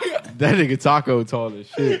Twilight, That nigga Taco tall as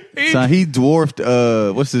shit. son, he dwarfed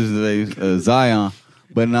what's his name? Zion.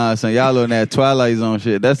 But nah, son, y'all on that Twilight Zone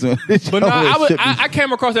shit. That's when But no, I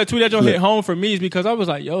came across that tweet that don't hit home for me is because I was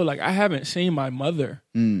like, yo, like I haven't seen my mother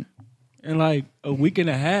in like a week and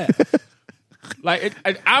a half. Like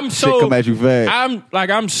I'm shit so come at you fast.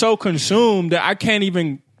 I'm so consumed that I can't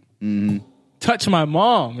even touch my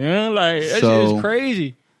mom. You know, like that shit So, is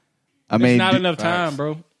crazy. I mean, It's not enough time,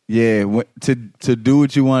 bro. Yeah, to do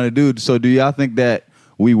what you want to do. So do y'all think that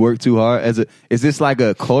we work too hard? Is this like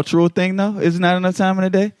a cultural thing though? Is not enough time in the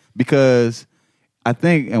day? Because I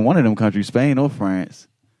think in one of them countries, Spain or France,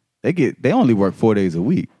 they only work 4 days a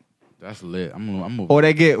week. That's lit. I'm moving. Or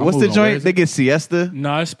they get I'm what's the moving. Where joint? is They it? get siesta.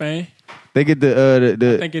 No, it's Spain. They get I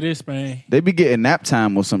the think it is Spain. they be getting nap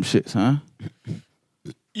time or some shit, huh?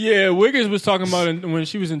 Yeah, Wiggins was talking about it when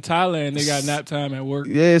she was in Thailand. They got nap time at work.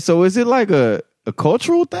 Yeah. So is it like a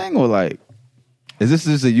cultural thing or like is this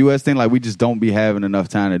just a U.S. thing? Like we just don't be having enough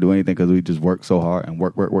time to do anything because we just work so hard and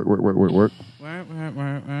work.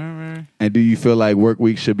 And do you feel like work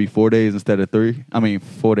week should be 4 days instead of 3? I mean,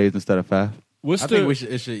 4 days instead of 5. What's I the think we should.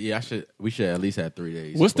 It should. Yeah, we should at least have 3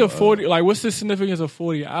 days. what's for, the 40? Like, what's the significance of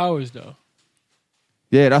 40 hours though?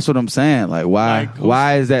 Yeah, that's what I'm saying. Like, why? Like,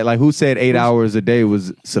 Why is that? Like, who said 8 hours a day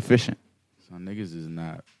was sufficient? Some niggas is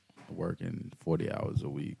not working 40 hours a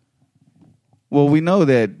week. Well, we know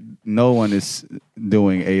that no one is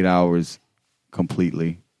doing 8 hours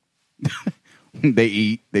completely. They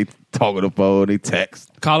eat, they talk on the phone, they text.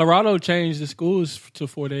 Colorado changed the schools to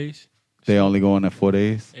 4 days. They only go on at 4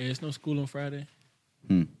 days. Yeah, there's no school on Friday.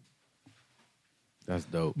 That's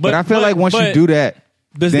dope. But I feel like once you do that,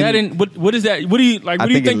 does then- that what is that? What do you like? I What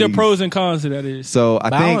do you think it think the leads- pros and cons to that is? so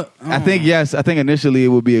I think yes, I think initially it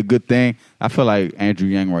would be a good thing. I feel like Andrew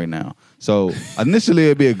Yang right now. So initially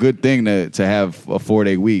it'd be a good thing to have a 4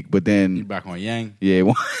 day week, but You then back on Yang?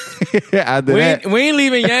 yeah, after We that, ain't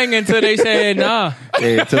leaving Yang until they say nah.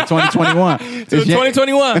 yeah, till 2021. Till It's Yang.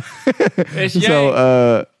 2021. It's Yang.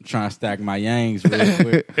 So Trying to stack my Yangs real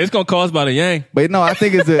quick. It's gonna cost by the Yang. but no, I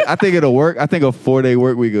think it'll work. I think a 4 day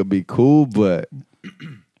work week would be cool, but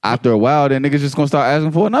after a while, then niggas just gonna start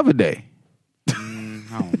asking for another day. I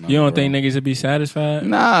don't know, You don't bro. think niggas would be satisfied?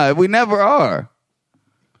 Nah, we never are.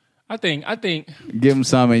 I think Give them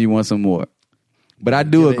some and you want some more. But I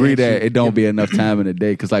do Give it agree extra- that it don't be enough time in the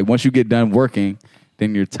day because like once you get done working,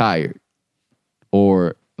 then you're tired,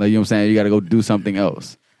 or like you know what I'm saying, you got to go do something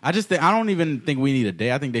else. I don't even think we need a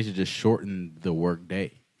day. I think they should just shorten the work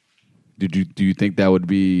day. Do you think that would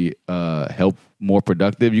be help more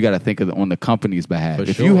productive? You got to think of on the company's behalf. For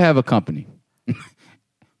If sure. you have a company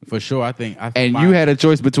For sure, I think and you had a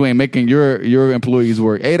choice between making your employees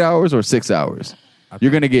work 8 hours or 6 hours,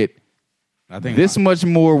 you're gonna get this much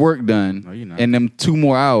more work done No, you're not. in them 2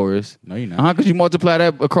 more hours. No, you're not. Because you multiply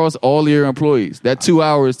that across all your employees. That 2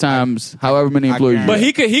 hours times however many employees. you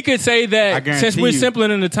guarantee- got. But he could say I that guarantee since we're you-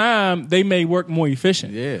 simpling the time, they may work more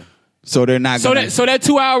efficient. Yeah. So they're not. So gonna, that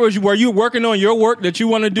 2 hours where you working on your work that you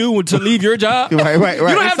want to do to leave your job, Right. you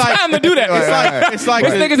don't have time to do that. It's like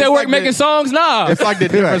These niggas at work making songs, nah. It's like the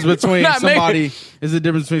difference between Not somebody. It's the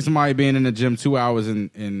difference between somebody being in the gym 2 hours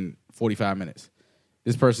and 45 minutes.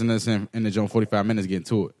 This person that's in the gym 45 minutes getting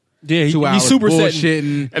to it. Yeah, 2 hours he's super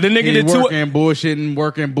bullshitting, and the nigga he did two. working,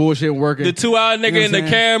 bullshitting, working. The 2 hour nigga You know in what the I'm saying?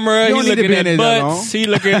 camera, You he don't need to looking be at in there that butts,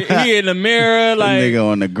 he in the mirror, the like nigga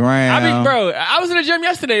on the ground. I mean, bro, I was in the gym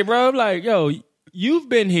yesterday, bro. Like, yo, you've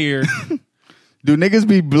been here. Do niggas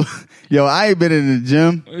be? Yo, I ain't been in the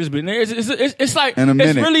gym. It's like In a it's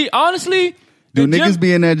minute. really honestly. Do the niggas gym-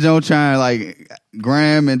 be in that joint trying to like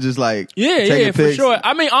gram and just like Yeah, taking yeah, for pics sure.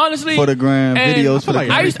 I mean, honestly, for the gram, and videos for the like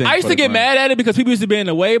gram. I used everything to for get the mad at it because people used to be in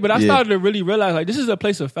the way, but I Yeah. started to really realize like this is a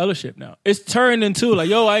place of fellowship now. It's turned into like,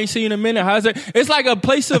 yo, I ain't seen you in a minute. How's it? It's like a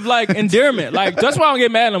place of like endearment. Like that's why I don't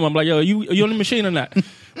get mad at them. I'm like, yo, you on the machine or not?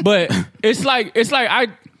 But it's like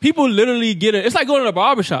people literally get it. It's like going to the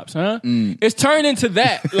barbershops, huh? It's turned into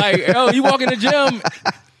that. Like, yo, you walk in the gym.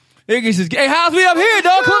 Niggas just, hey, how's we up here,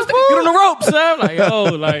 dog? Come on, get on the ropes, son. Like, yo,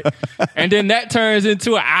 like, and then that turns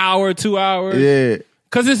into an hour, 2 hours. Yeah,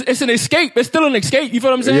 Cause it's an escape. It's still an escape. You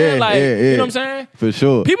feel what I'm saying? Yeah, like, yeah, you yeah. know what I'm saying? for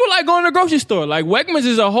sure. People like going to the grocery store. Like Wegmans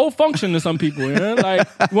is a whole function to some people. You know? Like,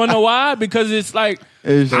 you wanna know why? Because it's like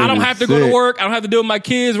It's I don't really have to go to sick. work. I don't have to deal with my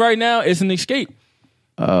kids right now. It's an escape.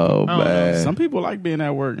 Oh man, Some people like being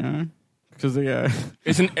at work, man, because they got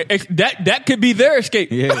That could be their escape.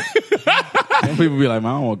 yeah. Some people be like,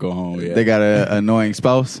 man, I don't want to go home. Yeah, they got an annoying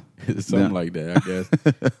spouse. something Yeah. like that. I guess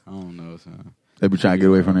I don't know. Son. They be trying to get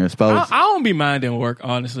away from their spouse. I don't be minding work,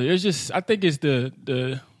 honestly. It's just I think it's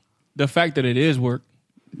the fact that it is work.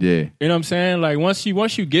 Yeah, You know what I'm saying? Like once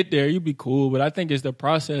you get there, you be cool. But I think it's the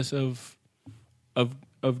process of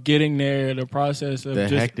getting there, the process of The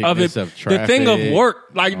just hecticness of the thing of traffic,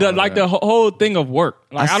 work, like the whole thing of work.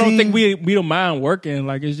 Like I I don't seen- think we don't mind working.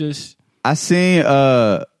 Like it's just I seen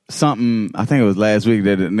something. I think it was last week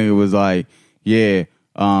that the nigga was like, "Yeah,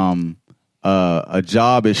 a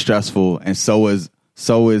job is stressful, and so is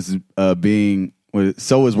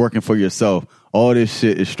working for yourself. All this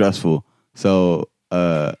shit is stressful. So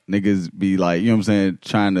niggas be like, you know what I'm saying,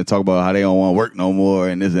 trying to talk about how they don't want to work no more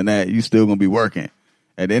and this and that. You still gonna be working.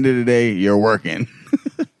 At the end of the day, you're working.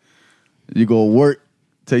 You gonna work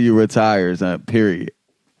till you retires. Period.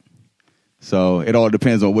 So it all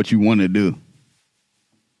depends on what you want to do.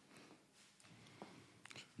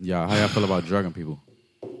 Yeah, how y'all feel about drugging people?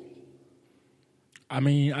 I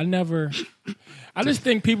mean, I just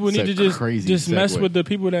think people It's need a to just crazy mess segue. with the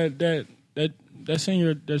people that's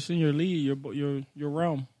in your league, your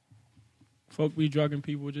realm. Folk be drugging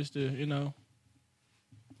people just to,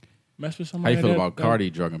 mess with How somebody. you feel that- about that- Cardi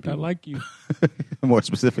drugging that people? like you. More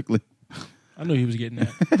specifically. I knew he was getting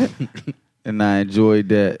that. And I enjoyed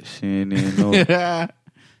that. She ain't even know.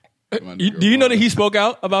 Do you know that he spoke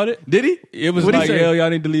out about it? Did he? It was What'd he like, say? yo, y'all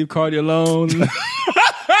need to leave Cardi alone.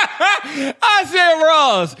 I said,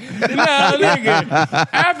 Ross, nah, nigga,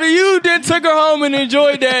 after you then took her home and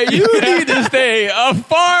enjoyed that, you need to stay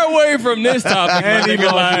far away from this topic.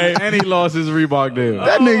 And he lost his Reebok deal.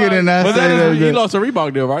 That nigga did not Was say that that. he lost a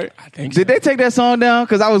Reebok deal, right? I think Did they take that song down?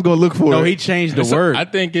 Because I was going to look for No, it. he changed the word. I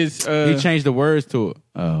think it's. He changed the words to it.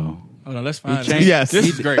 Oh. Hold on, let's find changed- it. Yes. This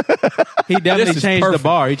is great. He definitely This is changed the perfect.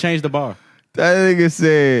 bar. He changed the bar. That nigga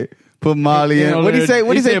said, put Molly in. What did he say?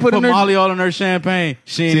 What did he say? Put in her- Molly all in her champagne.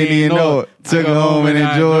 She She didn't even know it. Took her home and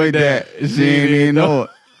enjoyed that. She didn't even know it.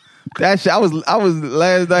 That shit, I was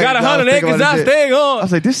last night. Got I was 100 thinking acres about out this shit. staying I on.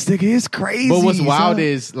 was like, this nigga is crazy. But what's wild son.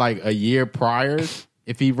 is like a year prior,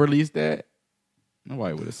 if he released that,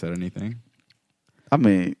 nobody would have said anything. I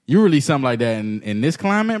mean, You release something like that in this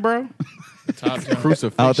climate, bro?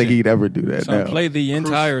 Crucifixion. I don't think he'd ever do that. So now. play the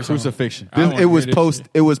entire song. Crucifixion. I don't It wanna was hear this post. shit.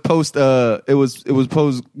 It was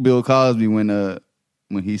post Bill Cosby when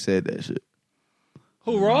he said that shit.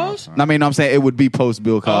 Who, Ross? I mean, I'm saying it would be post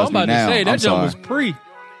Bill Cosby Oh, I'm about now. to say that I'm jump was sorry. pre.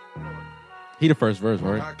 He the first verse,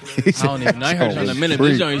 right? He said I don't even know. I heard it in a minute. free.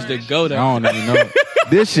 This joint used to go I there. don't even know.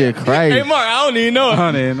 This shit crazy. Hey, Mark, I don't even know. I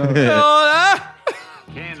don't even know.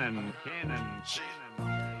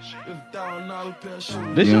 This You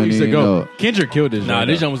joint don't used to even go. know. Kendrick killed this. Nah, joint,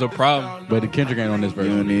 this though. joint was a problem. But the Kendrick ain't on this You verse.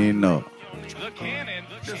 don't even know.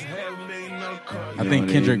 I You think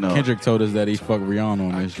don't even know. Kendrick told us that he fucked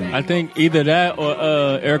Rihanna on this joint. I think either that or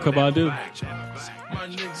Erykah Badu.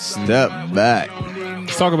 Step back.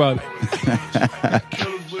 Let's talk about it.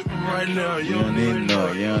 You don't even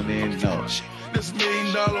know. You don't even know.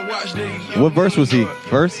 What verse was he?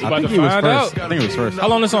 First? I About think to he was find first. out. I think it was first. How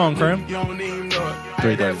long the song, Cram?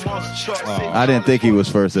 3:30. I didn't think he was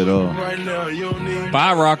first at all.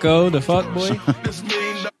 Bye, Rocco, the fuck boy.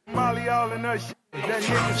 Molly all in her shit. That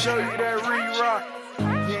nigga show you that re-rock.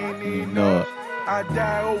 He ain't even No. know it. I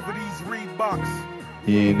die over these Reeboks.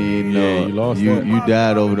 He ain't even Yeah, know. you lost you that. you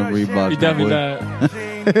died over them Reeboks. He definitely boy. died. She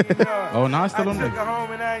ain't even know it. Oh, nah, it's still I on took there. her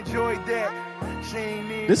home and I enjoyed that. She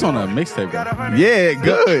ain't even This on know a it. mixtape, Got though. 100 Yeah,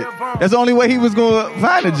 good. That's the only way he was going to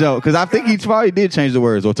find a joke. Because I think he probably did change the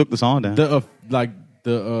words or took the song down. The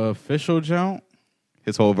official jump.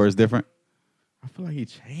 His whole verse different. I feel like he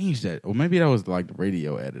changed that, or maybe that was like the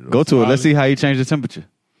radio edit. or Go to it. Let's something. see how he changed the temperature.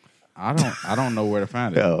 I don't know where to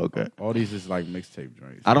find it. Oh, okay. All these is like mixtape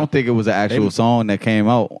joints. I don't think it was an actual song that came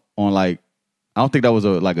out on like. I don't think that was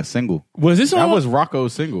a single. Was this That on? was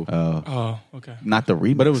Rocco's single, Oh, okay. Not the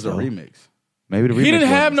remix, but it was a though. remix. Maybe the remix. He didn't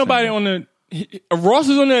have wasn't nobody single. on the. Ross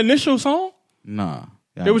was on the initial song? Nah,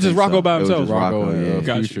 Yeah, I It was don't just think Rocco by It was himself. just Rocco, Rocco and yeah.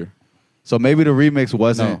 Gotcha. Future. So maybe the remix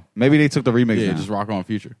wasn't. No. Maybe they took the remix Yeah, down. just Rocco and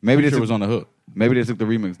Future. Maybe they Future took- was on the hook. Maybe they took the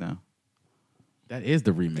remix down. That is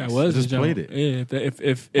the remix. That was I just the played joint. it. Yeah,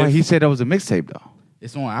 if Wait, he said that was a mixtape though.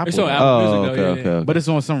 It's on Apple. It's on though. Apple Oh, Music, okay, though, okay, okay. But it's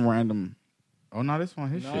on some random. Oh no, this one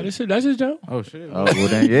his Nah, shit. that's his joke. Oh shit. Oh well,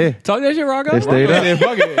 then yeah. Talk that shit, Rocco. They stayed up. Yeah,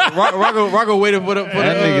 fuck it. Rocco waited for the.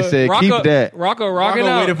 That nigga said, Rocco, "Keep that." Rocco rocking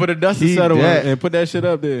Rocco out. waited for the dust to Keep settle that. and put that shit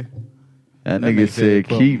up there. That nigga said,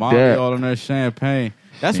 put "Keep Molly that." all in her champagne.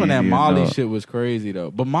 That's when She that ain't even Molly know. shit was crazy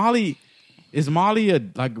though. But Molly is Molly a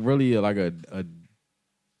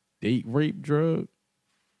date rape drug?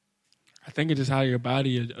 I think it's just how your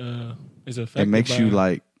body is affected. It makes by you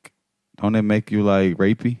like. Don't it make you like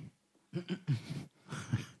rapey?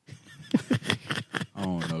 I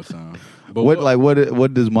don't know, son. But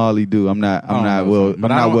What does Molly do? I'm not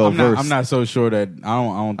well versed. I'm not so sure that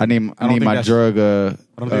I I need think my that's- drug. I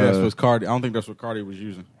don't think that's what Cardi. I don't think that's what Cardi was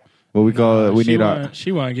using. What we call it? We she need our. wasn't-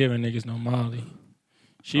 She wasn't giving niggas no Molly.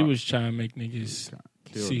 She was trying to make niggas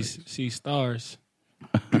Kill see niggas. see stars.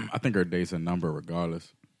 I think her date's a number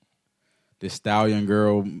regardless. This Stallion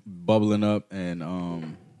girl bubbling up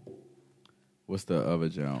and what's the other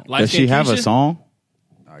jump? Does she have a song?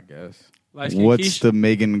 I guess What's the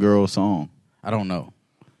Megan girl song? I don't know,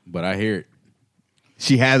 but I hear it.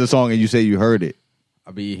 She has a song, and you say you heard it.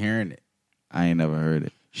 I be hearing it. I ain't never heard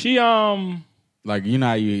it. She Like you know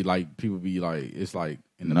how you like people be like it's like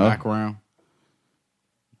in the No. background.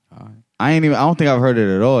 I don't think I've heard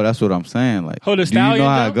it at all. That's what I'm saying. Like, Oh, the do you know Stallion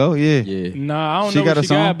how it jump? go? Yeah. Yeah, Nah, I don't She know got what a she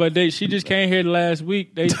got, song? but she just came here last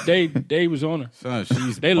week. They was on her. son,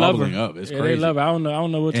 she's They love her. bubbling up. It's yeah, crazy. they love her. I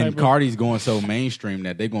don't know what type And Cardi's going so mainstream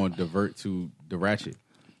that they're going to divert to the ratchet.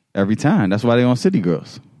 Every time. That's why they on City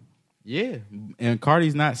Girls. Yeah, and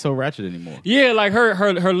Cardi's not so ratchet anymore. Yeah, like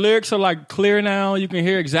her lyrics are like clear now. You can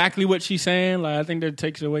hear exactly what she's saying. Like I think that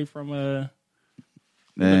takes it away from And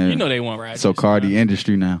you know they want ratchet. so Cardi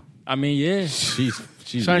industry now. I mean, yeah. She's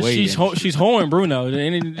Son, way she's in. hoeing Bruno.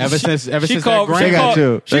 Ever since she that called, Grammy- she They got called,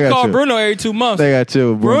 you. she They got called you. Bruno every 2 months. They got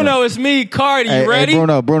you, Bruno, it's me, Cardi. Hey, You ready?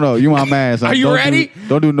 Hey, Bruno, you my man. Son. Are you Don't ready?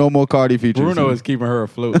 Don't do no more Cardi features. Bruno son. is keeping her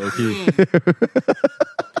afloat. Low-key.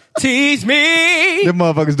 Tease me. Them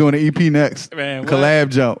motherfuckers doing an EP next. Man, what? Collab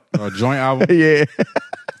jump. A joint album. Yeah.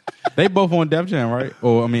 They both on Def Jam, right?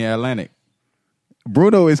 Or I mean Atlantic.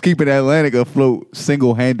 Bruno is keeping Atlantic afloat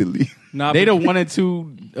single handedly. Nah, They but- the 1 and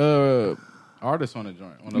 2 artists on the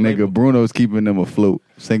joint. On the Nigga, label. Bruno's keeping them afloat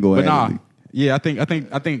single But nah, handedly. yeah,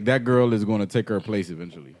 I think that girl is going to take her place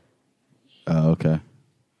eventually. Oh, okay.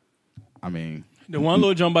 I mean, the one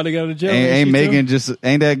little jump about to get out of jail. Ain't she Megan too?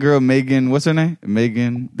 ain't that girl Megan, what's her name?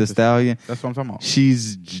 Megan the Stallion. that's what I'm talking about.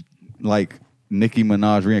 She's like Nicki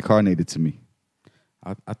Minaj reincarnated to me.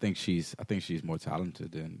 I think she's more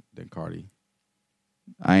talented than Cardi.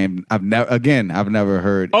 I've never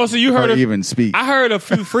heard Oh, so you heard her of- even speak. I heard a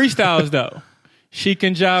few freestyles though. She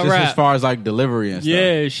can jive Just rap. as far as like delivery and stuff.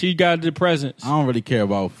 Yeah, she got the presence. I don't really care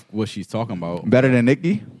about what she's talking about. Better than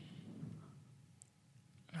Nicki?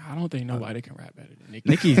 I don't think nobody can rap better than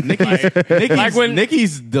Nicki.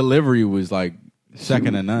 Nicki's delivery was like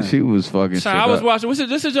second to none. She was fucking shit I was up. watching.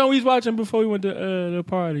 This is John we was watching before we went to the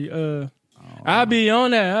party. I be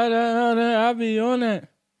on that. I be on that.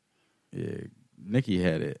 Yeah, Nicki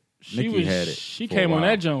had it. She Nicki had it. She for a came on while.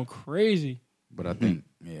 that joint crazy. But I think,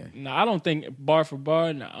 yeah. No, I don't think bar for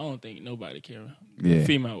bar. No, I don't think nobody can. Yeah.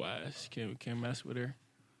 Female wise can mess with her.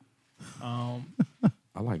 I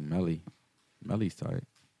like Melly. Melly's tight.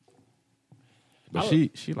 But I-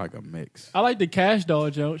 she like a mix. I like the Cash Doll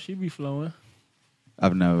joint. She be flowing.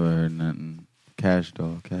 I've never heard nothing. Cash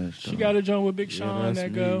Doll. She got a joint with Big Sean that's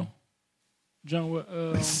that me. go. Joint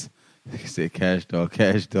with He said Cash Doll.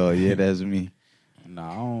 Cash Doll. Yeah, that's me. No,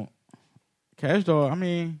 I don't. Cash Doll, I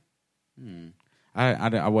mean,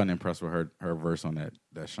 I wasn't impressed with her verse on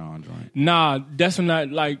that Sean joint. Nah, that's not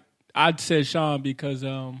like I said Sean because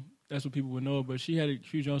that's what people would know. But she had a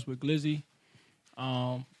few jumps with Glizzy,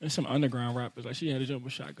 and some underground rappers. Like she had a jump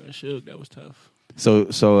with Shotgun Suge. That was tough. So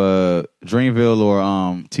Dreamville or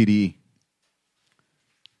TDE?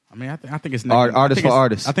 I mean, I think it's neck Artist for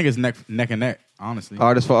artist. I think it's neck and neck, honestly.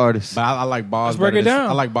 Artist for artist. But I like Boz Let's break better it than, down.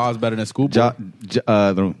 I like Boz better than Schoolboy.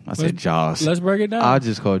 I said Jaws. Let's break it down. I'll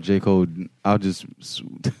just call J. Cole. I'll just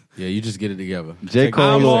Yeah, you just get it together. J.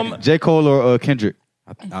 Cole or Kendrick.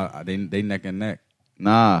 They neck and neck.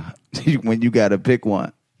 Nah, when you gotta pick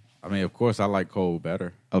one. I mean, of course, I like Cole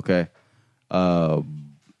better. Okay.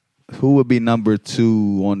 Who would be number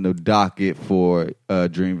 2 on the docket for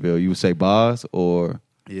Dreamville? You would say Boz or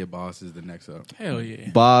Yeah, Boz is the next up. Hell yeah.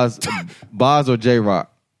 Boz or J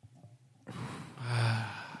Rock?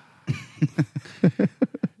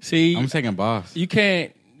 See, I'm taking Boz. you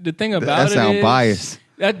can't. The thing about That it sound is- biased.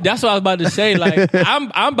 That's what I was about to say. Like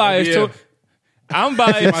I'm biased Yeah. too. I'm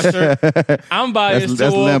biased. I'm biased.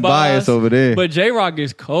 That's toward Len bias over there. But J Rock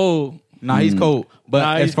is cold. Nah, he's cold. But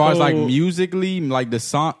Nah, as he's far as like cold. musically, like the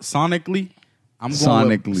sonically, I'm going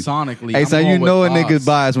Sonically. with sonically. Hey, I'm so you going with know a Boz. nigga's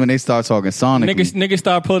biased when they start talking sonically. Niggas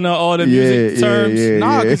start pulling out all the music terms. Yeah,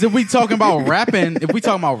 Nah, because if we talking about rapping,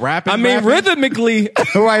 I mean, rhythmically,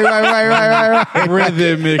 right.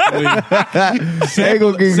 rhythmically, They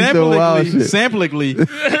gonna give you some wild shit. samplingly.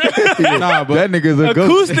 Nah, but That nigga's a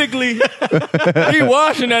ghost. acoustically, he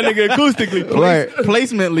washing that nigga acoustically. Right.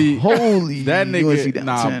 placementally, Holy. that you wanna see nigga. that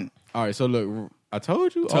Nah. 10? All right, so look, I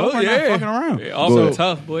told you. Oh, we're not fucking around. Yeah, also Good.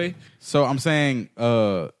 tough, boy. So I'm saying,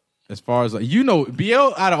 as far as like, you know,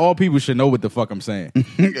 BL out of all people should know what the fuck I'm saying.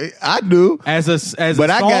 I do. As a But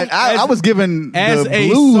song, I was given as the a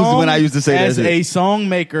blues song, when I used to say as that a shit. song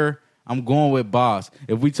maker, I'm going with Boz.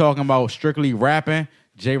 If we talking about strictly rapping,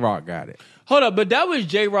 J Rock got it. Hold up, but that was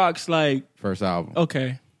J Rock's like First album.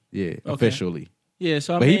 okay, Yeah, officially. yeah.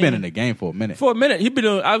 So I But mean, he been in the game for a minute. for a minute. He been.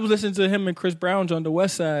 I was listening to him and Chris Brown on the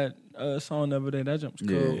West Side song the other day. That jump's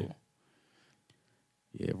cool.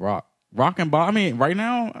 Yeah, Rock and Boz. I mean, right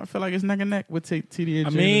now, I feel like it's neck and neck with TD and I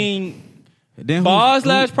Jay. mean, Then Boz's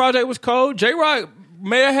last project was cold. J Rock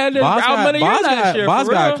may have had the album of the year last year. Boz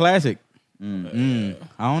for got a real. classic. I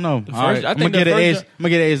don't know. first- All right, I I'm think gonna get the an edge. first- I'm gonna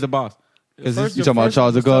get an edge to Boz. first- You talking about first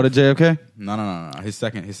Charles was DeGaulle to tough. JFK? No. His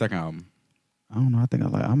second album. I don't know. I think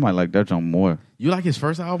I might like that one more. You like his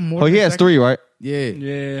first album more? Oh, than he the has second? 3, right? Yeah.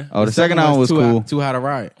 Yeah, Oh, the second album was Too cool. Too High to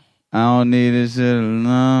Ride. I don't need this shit.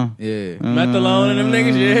 No. Yeah. Methalone and them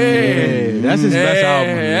niggas. Yeah, That's his best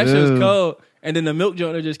album. That shit's cold. And then the Milk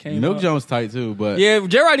Joint that just came. Milk out. Jones tight too, but Yeah,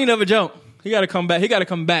 J Rock need another jump. He got to come back. He got to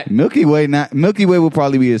come back. Milky Way will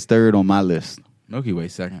probably be his 3rd on my list. Milky Way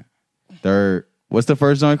second. 3rd. What's the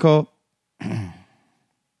first joint called?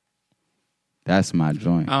 That's my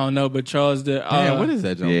joint. I don't know, but Charles the Damn, what is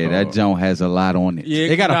that joint? Yeah, called? that joint has a lot on it. Yeah,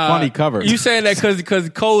 It got a funny cover. You saying that because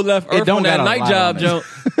Cole left Earth don't on that got a night lot job on it. jump.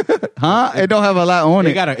 Huh? It don't have a lot on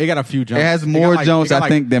It it. got a few jumps. It has got more like- jumps, it got I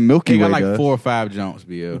think, than Milky It got Way like does. 4 or 5 jumps,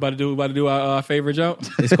 BL. About to do our favorite jump.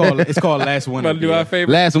 It's called Last Winter. About to do BL. our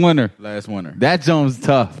favorite. Last winter. Last Winter. That joint's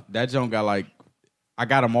tough. That joint got like, I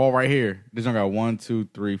got them all right here. This joint got 1, 2,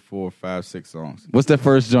 3, 4, 5, 6 songs What's the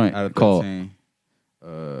first joint out of called? 13.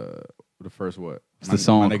 The first what? What's the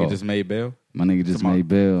song My nigga called? just made bail. My nigga just Come on. made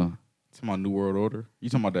Bill. Talking about New World Order. You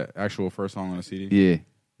talking about that actual first song on the CD? Yeah.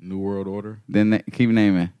 New World Order. Then keep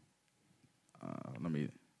naming. Let me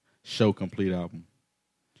show complete album.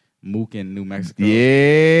 Mook in New Mexico.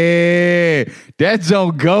 Yeah. That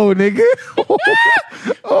joint go, nigga.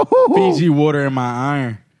 Fiji water in my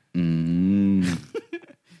iron. Mm.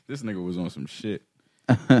 This nigga was on some shit.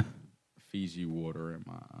 Fiji water in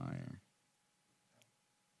my iron.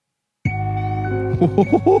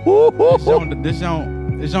 This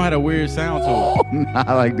joint had a weird sound to it.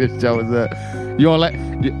 I like this joint. You don't like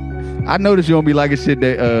I noticed you don't be liking shit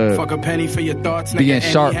that Fuck a penny for your thoughts, being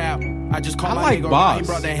nigga, sharp. anyhow. I just call I my like nigga Boss. Ryan,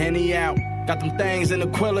 brought the Henny out. Got them things in the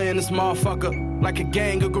Quilla in this motherfucker. Like a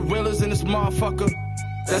gang of gorillas in this motherfucker.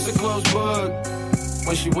 That's a close book.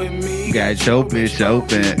 When she with me, got your bitch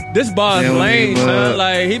open. This boss Hell, lame, nigga. son.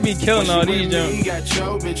 Like he be killing all these jumps. got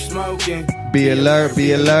your bitch smoking. Be alert,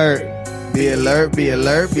 be alert. Be alert, be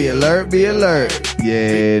alert, be alert, be alert.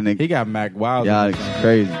 Yeah, nigga. He got Mac Wild. Y'all is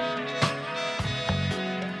crazy.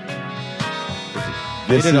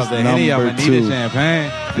 This is number 2.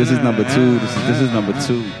 Champagne. This is number 2. This is number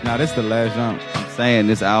 2. Nah, this the last jump. I'm saying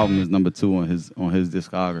this album is number 2 on his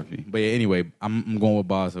discography. But yeah, anyway, I'm going with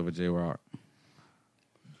Boss over J Rock.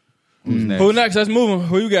 Who's next? Who next? Let's move him.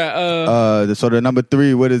 Who you got? So the number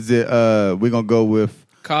 3, what is it? We're gonna go with.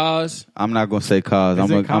 Cause I'm not gonna say Cause. I'm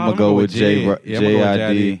Is it gonna Cause? go I'm with J. JID. Yeah, I'm gonna go with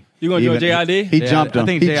JID. You gonna do a JID? He jumped him. I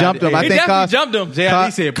think He JID jumped him. I he think definitely Cause jumped him.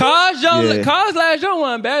 JID said Cause Yeah. Cause last joint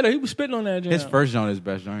wasn't bad though. He was spitting on that joint. his first joint is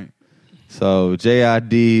best joint. So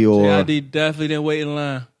JID or JID definitely didn't wait in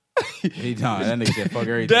line. He done. That nigga said fuck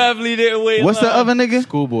everything. Definitely didn't wait in what's line. the other nigga?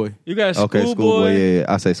 Schoolboy. You got Okay, Schoolboy. Yeah,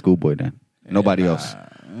 I say Schoolboy then. Nobody else.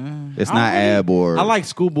 It's I not don't really- Ab or I like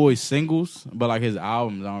Schoolboy's singles, but like his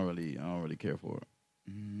albums, I don't really care for it.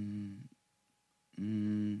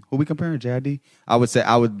 who we comparing? JID? I would say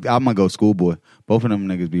I'm gonna go Schoolboy. Both of them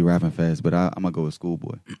niggas be rapping fast, but I'm gonna go with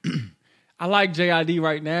Schoolboy. I like JID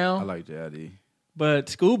right now, I like JID,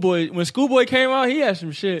 but when Schoolboy came out, he had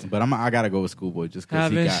some shit. but I gotta go with Schoolboy just because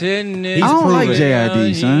I've he been got. sitting there. He's I don't like proven.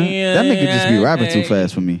 JID, son. That nigga just be rapping too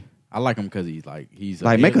fast for me. I like him because he's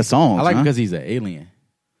Like, make a song, I like him son. because he's an alien.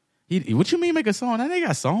 What you mean make a song? That nigga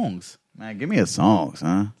got songs. Man, give me a song,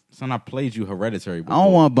 son. Son, I played you Hereditary before. I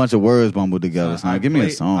don't want a bunch of words bumbled together, son. I Give me a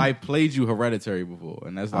played- song. I played you Hereditary before,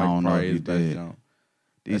 and that's I like don't know probably if his you best did. jump.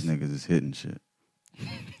 These niggas is hitting shit.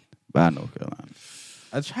 By North Carolina.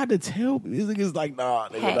 I tried to tell these niggas like, nah,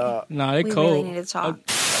 nigga, nah. Nah, they We cold. really need to talk.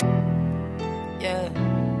 Yeah.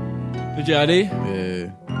 The JID?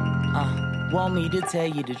 Yeah. Want me to tell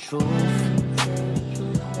you the truth?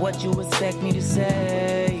 What you expect me to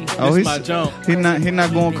say? Oh, This my jump. He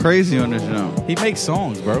not going crazy on this jump. He makes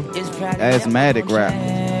songs, bro. It's probably Asthmatic never rap.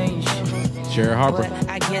 change. Jared Harper. But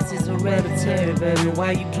I guess it's hereditary, baby.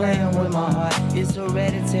 Why you playing with my heart? It's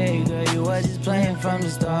hereditary, girl. You was just playing from the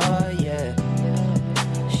start, yeah.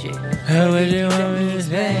 Shit. How would you want me to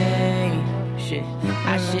explain? Shit.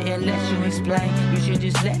 I shouldn't let you explain. You should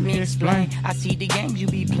just let me explain. I see the games you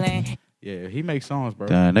be playing. Yeah, he makes songs, bro.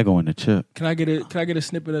 Damn, they going to chip. Can I get a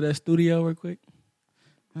snippet of that studio real quick?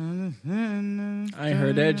 I ain't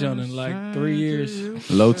heard that jump in like 3 years.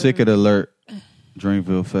 Low ticket alert.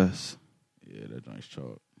 Dreamville Fest. Yeah, that joint's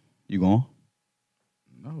chalk. You going?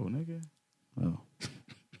 No, nigga. Oh.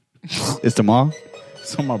 It's tomorrow?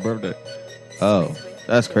 It's on my birthday. Oh,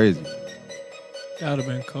 that's crazy. That would have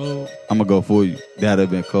been cold. I'm gonna go for you. That'd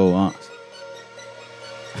have been cold, honest.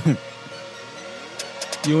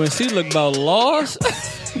 UNC look about lost.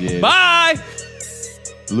 Yeah. Bye.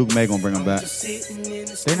 Luke May gonna bring them back.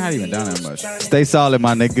 They're not even down that much. Stay solid,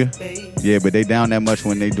 my nigga. Yeah, but they down that much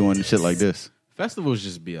when they doing shit like this. Festivals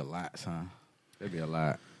just be a lot, son. They be a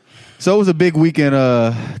lot. So it was a big weekend.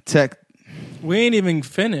 Tech. We ain't even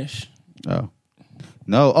finished. Oh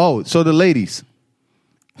no. Oh, so the ladies.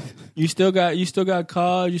 You still got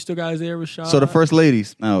Cause, you still got Isaiah Rashad. So the first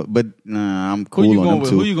ladies. No, but nah, I'm cool you on going them with?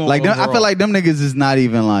 too. Who you going like with them, I overall? feel like them niggas is not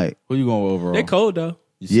even like. Who you going with overall? They cold though.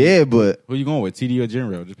 Yeah, but Who you going with? TD or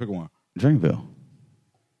General? Just pick one. Dreamville.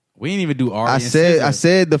 We ain't even do Ari. I and said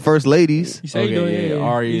SZA. the first ladies. You say you doing Okay, yeah, yeah,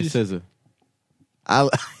 Ari you and just-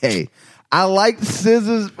 SZA. I liked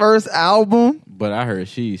SZA's first album. But I heard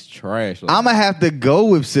she's trash. Like, I'm gonna have to go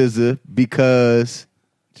with SZA because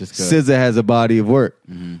just 'cause. SZA has a body of work.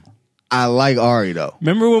 I like Ari though.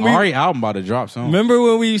 Remember when we Ari album about to drop soon.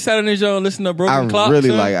 sat in this joint and listened to Broken I Clock? really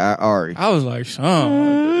son? like Ari. I was like,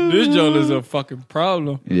 son, this joint is a fucking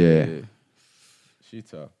problem. Yeah. She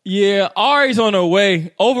tough. Yeah, Ari's on her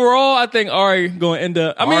way. Overall, I think Ari going to end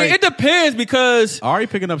up. I mean, Ari- it depends because Ari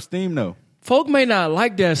picking up steam though. folk may not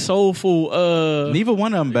like that soulful Neither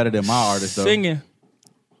one of them better than my artist though. singing.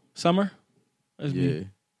 Summer? That's Yeah. me.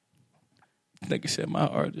 Nigga said my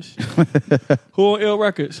artist. Who on Ill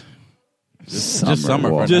Records? Just Summer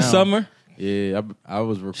for Walker. Just now. Summer? Yeah, I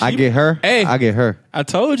was. I get her. Hey. I get her. I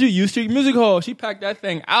told you, U Street Music Hall. She packed that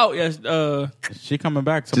thing out. Yes, She coming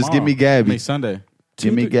back tomorrow. Just give me Gabby. I mean, Sunday.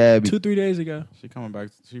 Give me Gabby. 2-3 days ago. She coming back.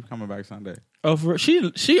 She coming back Sunday. Oh,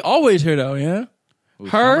 she always here though. Yeah, Who, her.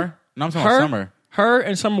 Summer? No, I'm talking her, about Summer. Her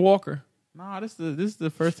and Summer Walker. Nah, this is the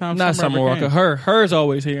first time. Not Summer Summer ever Walker. came. Her's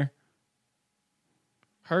always here.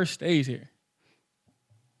 Her stays here.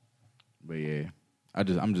 But yeah,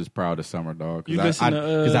 I'm just proud of Summer, dog. You Because listen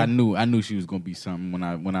to, I knew she was gonna be something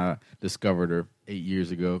when I discovered her 8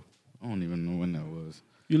 years ago. I don't even know when that was.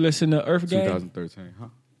 You listen to Earth Gang? 2013, huh?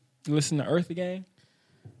 You listen to Earth Gang?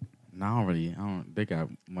 No, I don't. They got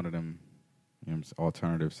one of them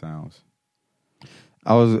alternative sounds.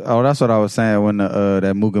 That's what I was saying when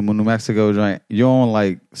that Muga New Mexico joint. You don't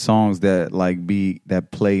like songs that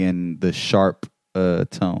play in the sharp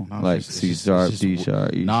tone, No, like it's C just- sharp, it's D just-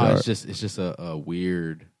 sharp, E No, sharp. it's just a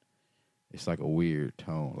weird. It's like a weird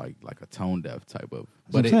tone, like a tone deaf type of.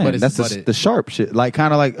 That's what I'm saying. That's the sharp shit, like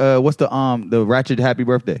kind of like what's the Ratchet Happy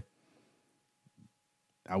Birthday?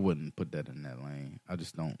 I wouldn't put that in that lane. I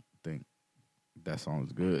just don't think that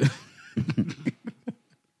song's good.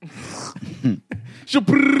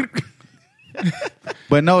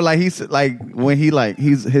 But no, like he's like when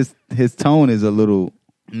his tone is a little.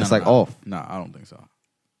 It's off. No, I don't think so.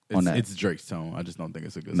 On that. It's Drake's tone. I just don't think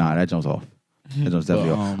it's a good Nah, song. that joint's off. That joint's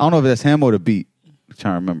definitely But, off. I don't know if that's him or the beat. I'm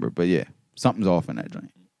trying to remember, but yeah, something's off in that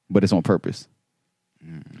joint. But it's on purpose.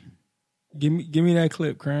 Give me that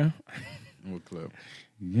clip, Cram. What clip?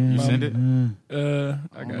 Yeah, You send it? I don't know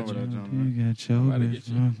got what you. that joint You got your about to bitch get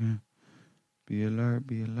you. talking. Be alert,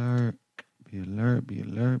 be alert, be alert, be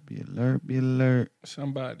alert, be alert, be alert.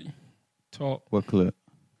 Somebody talk. What clip?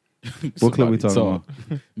 What clip we talking talk.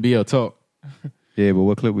 BL talk. about? Yeah, but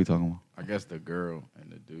what clip we talking about? I guess the girl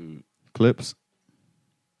and the dude. Clips?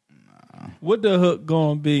 What the hook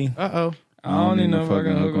gonna be? Uh-oh. I don't even know if I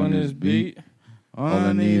can hook on this beat. All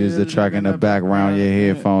I need is the track in the background. Your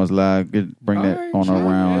headphones loud. Bring that Alright, on try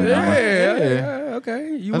around. it. Yeah,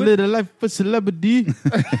 okay. You A with little life for celebrity.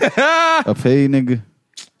 A paid nigga.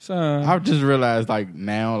 son? I just realized like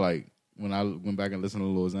now, like when I went back and listened to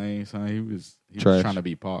Lil Zane, son, he was Trash. trying to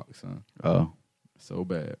be Pac, son. Oh, So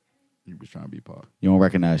bad. He was trying to be Pac. you don't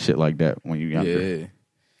recognize shit like that when you younger. Yeah.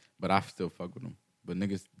 But I still fuck with him. But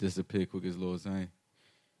niggas disappear quick as Lil Zane.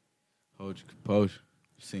 Hold your composure.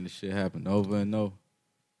 Seen the shit happen over and over.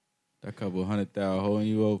 That couple 100,000 holding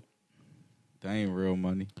you over. That ain't real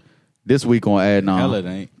money. This week on Hell, it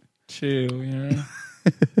Adnan. ain't. Chill, yeah.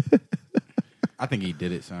 I think he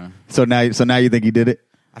did it, son. So now you think he did it?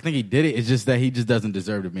 I think he did it. It's just that he just doesn't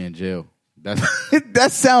deserve to be in jail. That's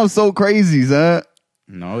That sounds so crazy, son.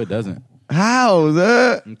 no, it doesn't. How,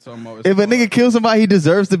 son? I'm talking about If a nigga kills somebody, he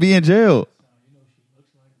deserves to be in jail.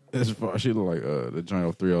 as far she look like the joint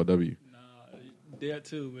of 3LW. There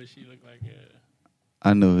too, but she looked like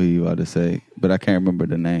I know who you about to say, but I can't remember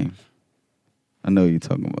the name. I know who you're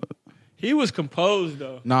talking about. he was composed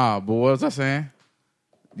though. Nah, but what was I saying?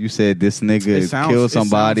 You said this It nigga sounds- killed it sounds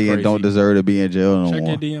somebody and don't crazy. deserve to be in jail no Check more.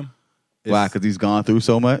 your DM. Why? It's- Because he's gone through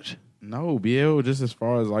so much? No, BL, just as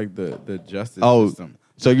far as like the justice Oh, system.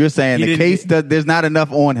 so you're saying He the didn't case get- there's not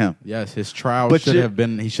enough on him, Yes, his trial But should you- have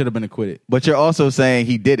been. He should have been acquitted. but you're also saying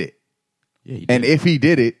he did it. Yeah, he And did. if he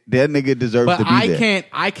did it, that nigga deserves but to be there.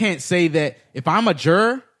 I can't say that if I'm a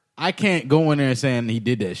juror, I can't go in there and saying he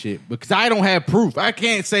did that shit because I don't have proof. I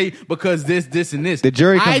can't say because this, and this. The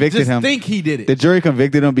jury convicted I just him. think he did it. The jury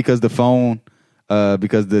convicted him because the phone,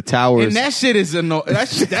 because the towers, and that shit is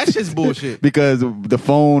that's just bullshit. because the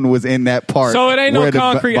phone was in that part. So it ain't no where the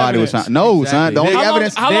concrete body was evidence. found. No, Exactly. son. The only How long-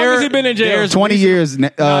 evidence. How long has he been in jail? there's 20 years. Nah,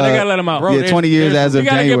 they gotta let him out. Bro, Yeah, 20 years as of You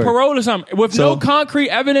gotta January. get parole or something. With So- no concrete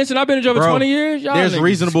evidence, and I've been in jail for Bro, 20 years. Y'all there's niggas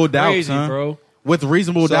reasonable is doubt, crazy, son. bro. With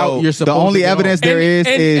reasonable So doubt, you're supposed the only to go. evidence there is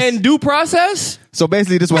and due process. So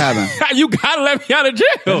basically, this what happened. You gotta let me out of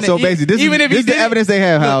jail. So basically, this Even if he is the did it- evidence they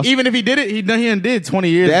have, Look, House. even if he did it, he did 20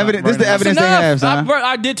 years. The evidence- this the now. evidence- That's they have, enough. son. Bro,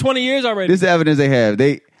 I did 20 years already. This is the evidence they have.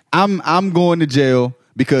 I'm going to jail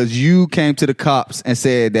because you came to the cops and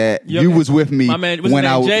said that Yo, you was with me my man, was when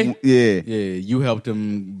his I name Jay? yeah. Yeah, you helped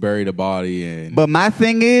him bury the body, and But my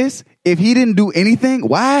thing is, if he didn't do anything,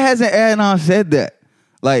 why hasn't Adnan said that?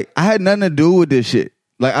 Like, I had nothing to do with this shit.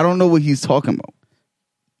 Like, I don't know what he's talking about.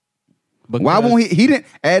 Why won't he? He didn't.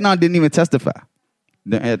 Adnan didn't even testify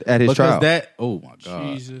at his Because trial. that, oh my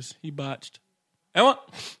god, Jesus, he botched. And what?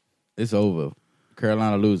 it's over.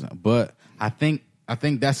 Carolina losing, but I think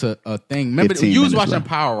that's a thing. Remember, 15 you was minutes watching left.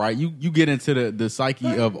 Power, right? You get into the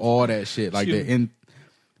psyche of all that shit, like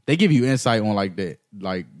they give you insight on like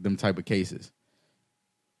them type of cases.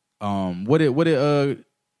 What did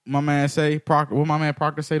my man say? Proctor, what my man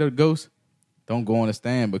Proctor say to the ghost? Don't go on the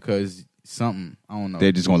stand because something, I don't know.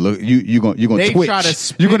 They're just gonna look. You're gonna They twitch. try to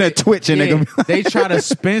spin You're gonna it. twitch and Yeah, they're gonna. they try to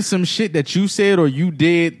spin some shit that you said or you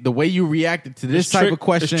did, the way you reacted to this It's type tri- of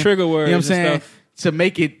question. it's trigger words You know what I'm and saying? stuff.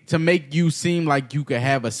 To make you seem like you could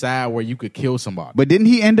have a side where you could kill somebody. But didn't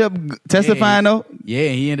he end up testifying though? Yeah,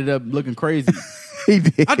 he ended up looking crazy. He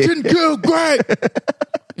did. I didn't kill Greg.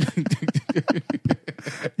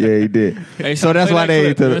 Yeah, he did. Hey, So that's play why that they clip.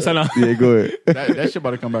 ain't to Listen, the, yeah, go ahead. That shit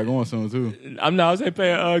about to come back on soon too. I'm not saying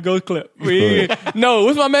play a ghost clip. No,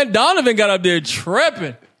 what's my man Donovan got up there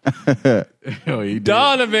tripping. Oh, he did.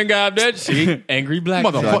 Donovan got up there. See, angry black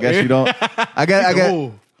Motherfucker. So I guess you don't. I got.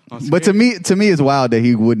 Oh, But to me, it's wild that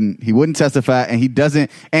he wouldn't testify, and he doesn't.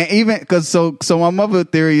 And even because so my mother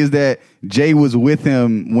theory is that Jay was with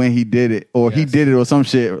him when he did it, or he did it, or some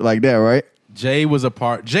shit like that, right? Jay was a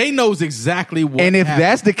part. Jay knows exactly what. And if happened.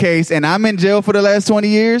 that's the case, and I'm in jail for the last 20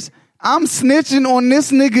 years, I'm snitching on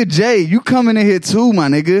this nigga Jay. You coming in here too, my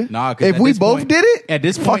nigga? Nah, 'cause if at we this both point- did it, at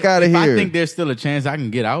this fuck point, out of if here. I think there's still a chance I can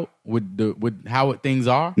get out with how things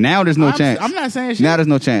are. Now there's no chance. I'm not saying shit. Now there's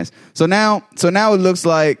no chance. So now it looks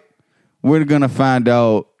like we're gonna find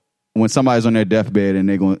out when somebody's on their deathbed and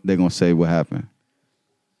they're gonna say what happened.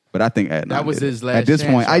 But I think That was his last At this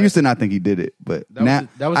chance, point, I right? used to not think he did it, but now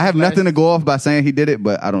that was I his have last- nothing to go off by saying he did it.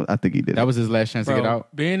 But I think he did That it. was his last chance to get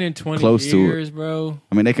out. Being in 20 Close to it. years, bro.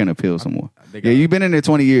 I mean, they can appeal some more. They Yeah, got- you've been in there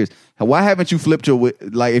 20 years. Why haven't you flipped your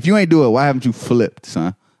like? If you ain't do it, why haven't you flipped,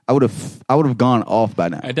 son? I would have gone off by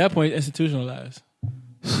now. At that point, institutionalized.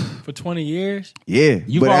 For 20 years? Yeah,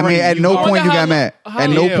 You've but I already- mean, at you've no already- point you got mad. how At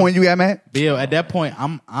no long- point you got mad. Bill, at that point,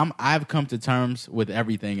 I've come to terms with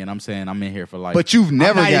everything, and I'm saying I'm in here for life. But you've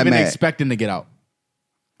never I'm not got even mad. expecting to get out.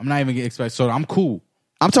 I'm not even expecting. So I'm cool.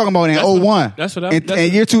 I'm talking about in That's what- 01. that's what I- in, that's in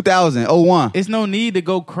what- year 2000, 01. It's no need to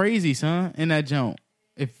go crazy, son, in that jump.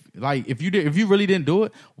 If you really didn't do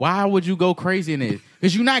it, why would you go crazy in it?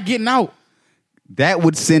 Because you're not getting out. That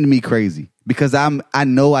would send me crazy because I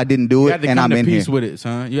know I didn't do You it had to and come I'm to in peace here. with it,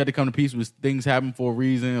 son. You had to come to peace with things happen for a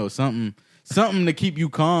reason or something to keep you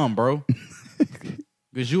calm, bro.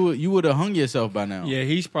 Because you would have hung yourself by now. Yeah,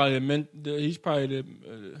 he's probably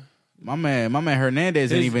the My man Hernandez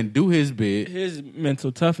didn't His- even do his bit. his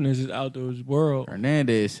mental toughness is out of this world.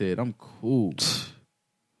 Hernandez said, "I'm cool."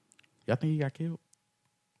 Y'all think he got killed?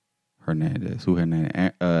 Hernandez. Who Hernandez?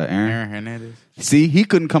 Aaron? Aaron Hernandez. See, he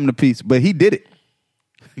couldn't come to peace, but he did it.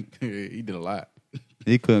 He did a lot.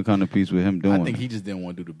 He couldn't come to peace with him doing I think it. he just didn't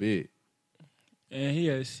want to do the bid. And he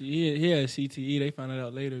had CTE. They found it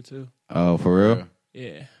out later too. Oh, for real?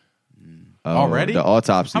 Yeah, Oh, Already? The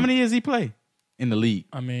autopsy. How many years he play in the league?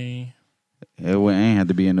 I mean, It ain't had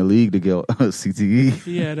to be in the league to get CTE.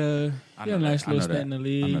 he had a nice little stint in the I know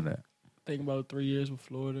league. that. I think about 3 years with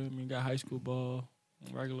Florida. I mean, got high school ball,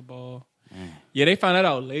 regular ball. Yeah, they found that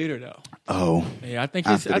out later though. Oh. Yeah, I think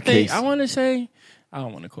After the I think case. I want to say I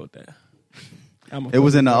don't want to quote that. It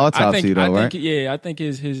was in the autopsy though, right? Yeah, I think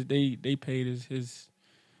they paid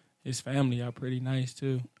his family out pretty nice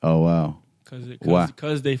too. Oh, wow. Why?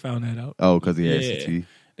 Because they found that out. Oh, because he had Yeah. CTE.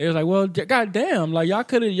 They was like, well, goddamn, like y'all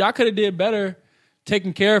could have did better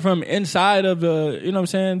taking care of him inside of the, you know what I'm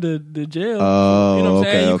saying, the jail. Oh, you know what I'm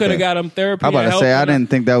okay, saying? You could okay. have got him therapy. I'm about and to help say, I and- didn't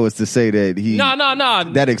think that was to say that he. No.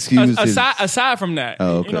 That excused his- aside from that.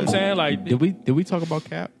 Oh, okay. You know what I'm saying? Like Did we talk about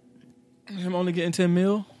Cap? him only getting 10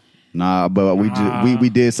 mil. Nah, but we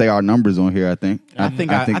did say our numbers on here. I think. I think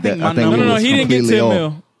my we number- No, was he didn't get 10 completely off.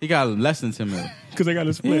 mil He got less than 10 million. because they got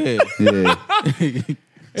a split. Yeah. Yeah.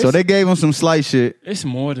 So they gave him some slight shit. It's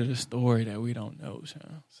more to the story that we don't know,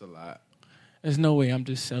 son. It's a lot. There's no way I'm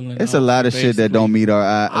just selling. It's a lot of shit that don't meet our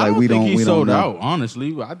eye. I Like don't we think don't. he We sold don't know. out.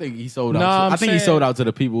 Honestly, I think he sold out. Nah, I'm I think he saying- sold out to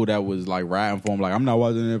the people that was like riding for him. Like I'm not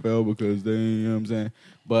watching NFL because they, you know what I'm saying.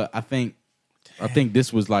 But I think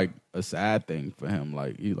this was like a sad thing for him.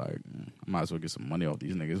 Like he like I might as well get some money off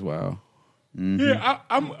these niggas. Wow. Yeah,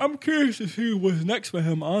 I'm curious to see what's next for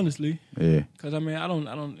him, honestly. Yeah. Because I mean, I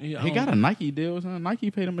don't. He got a Nike deal. Son.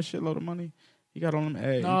 Nike paid him a shitload of money. He got on them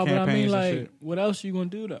ad No, but I campaigns mean, and like, shit. what else you gonna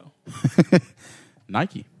do though?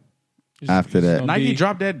 Nike. After that. Nike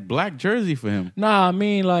dropped that black jersey for him. Nah, I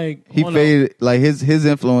mean, like He on a- faded. Like his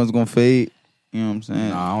influence gonna fade. You know what I'm saying?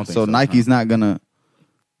 Nah, I don't think so. so, Nike's not gonna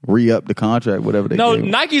re-up the contract, whatever they. No, gave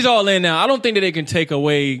him. Nike's all in now. I don't think that they can take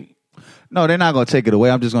away. No, they're not gonna take it away.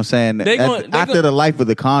 I'm just gonna say that They gonna- they after gonna- the life of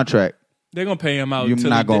the contract, They're gonna pay him out. You're till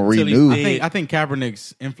not he- gonna till he's renew. dead. I think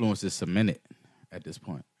Kaepernick's influence is cemented at this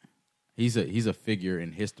point. He's a figure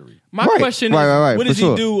in history. My Right, question right, is, right, right, what for does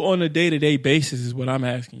sure. he do on a day-to-day basis? Is what I'm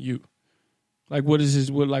asking you. Like, what is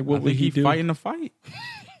his? What I would think he do? fighting the fight.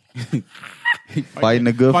 fighting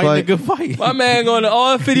a good Fighting fight. a good fight. My man going to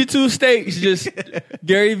all 52 states, just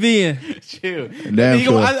Gary Vee. Chill. Damn He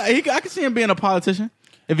sure. I can see him being a politician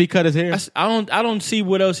if he cut his hair. I don't see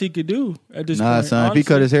what else he could do at this Nah, point. son. If he honestly.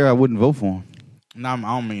 cut his hair, I wouldn't vote for him. No, I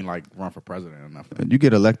don't mean like run for president or nothing. You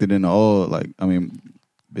get elected in all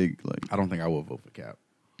big like. I don't think I would vote for Cap.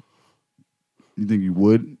 You think you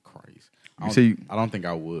would? Christ. You say you- I don't think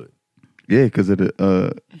I would. Yeah, because of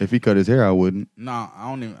the if he cut his hair, I wouldn't. No,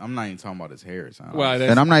 I'm not even talking about his hair. Son. Well,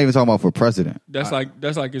 And I'm not even talking about for president. that's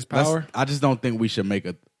like his power. I just don't think we should make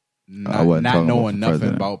a I wasn't not talking knowing about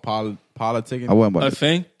nothing president. about politicking. I wasn't about A to.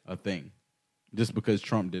 thing. a thing just because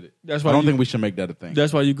Trump did it. That's I why don't you- think we should make that a thing.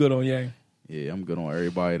 That's why you good on Yang. Yeah, I'm good on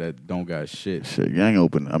everybody that don't got shit. Shit, Yang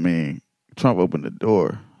opened. I mean, Trump opened the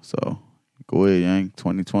door. So go ahead, Yang.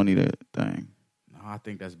 2020, that thing. No, I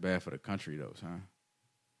think that's bad for the country though, son.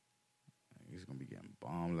 He's gonna be getting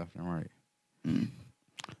bombed left and right.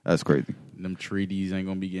 That's crazy. Them treaties ain't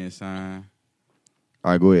gonna be getting signed.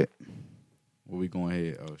 All right, go ahead. Where we going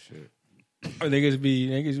ahead? Oh shit. Or niggas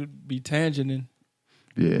be tangenting.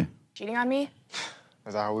 Yeah. Cheating on me?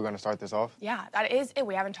 Is that how we're going to start this off? Yeah, that is it.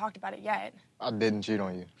 We haven't talked about it yet. I didn't cheat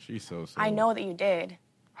on you. She's so. I know that you did.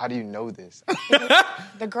 How do you know this?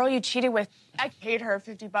 The girl you cheated with, I paid her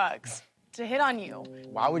 $50 to hit on you.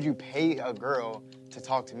 Why would you pay a girl to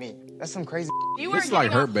talk to me? That's some crazy. You were This giving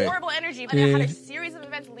like her off babe. horrible energy, but it had a series of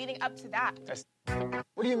events leading up to that.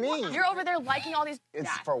 What do you mean? You're over there liking all these. It's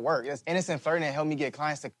Yeah. for work. It's innocent flirting and help me get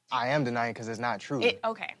clients to. I am denying because it's not true.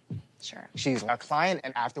 Okay, sure. She's a client,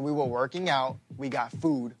 and after we were working out, we got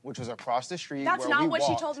food, which was across the street. That's where not we what she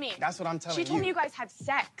walked. told me. That's what I'm telling you. She told me you guys had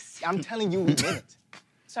sex. I'm telling you we didn't.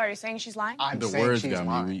 So are you saying she's lying? I'm The saying words she's got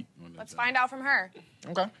lying. me weak. Let's find out from her.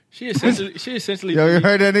 Okay. She essentially. Yo, you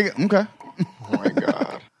heard that nigga? Okay. Oh my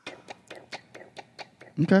god.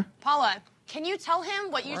 Okay. Paula, can you tell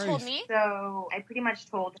him what you told me? So I pretty much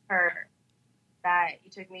told her that you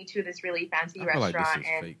took me to this really fancy I feel like this restaurant,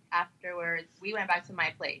 is and fake. afterwards we went back to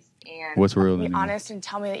my place. And What's real? Be anyway? honest and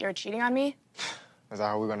tell me that you're cheating on me? Is that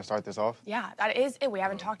how we're going to start this off? Yeah, that is it. We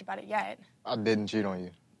haven't talked about it yet. I didn't cheat on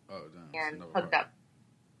you. Oh damn. and hooked up.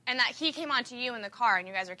 And that he came onto you in the car and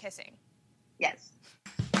you guys were kissing. Yes,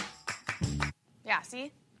 Yeah,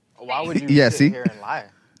 see? Why would you Yeah, sit see? here and lie?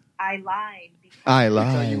 I lied because I So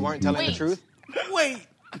lied. you weren't telling the Wait. truth?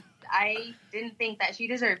 I didn't think that she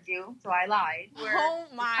deserved you, so I lied. Oh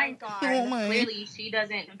my God. Clearly, she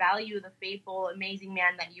doesn't value the faithful, amazing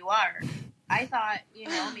man that you are. I thought,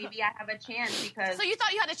 maybe I have a chance because So you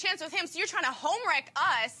thought you had a chance with him, so you're trying to home wreck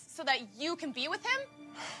us so that you can be with him?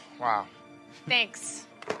 Wow. Thanks.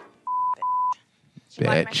 She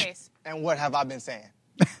lied in my Bitch. face. And what have I been saying?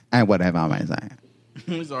 And what have I been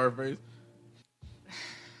saying? Sorry, face.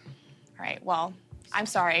 All right, well, I'm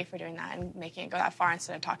sorry for doing that and making it go that far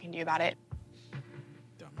instead of talking to you about it.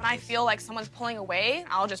 When I feel like someone's pulling away,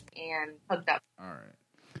 I'll just... and hooked up. All right.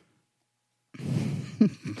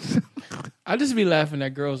 I just be laughing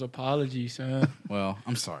at girls' apologies, son. Well,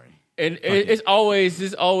 I'm sorry. And it's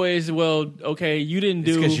always well, okay, you didn't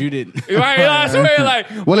do Because you didn't. right. I swear, like,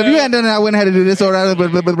 Well, if you hadn't done it, I wouldn't have had to do this or that. Blah,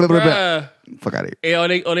 blah, blah, blah, blah, blah. bruh, Fuck out of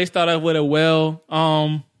here. or they start off with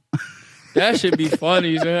a that should be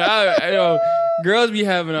funny, son. Girls be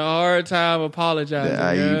having a hard time apologizing.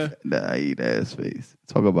 The naive ass face.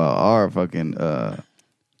 Talk about our fucking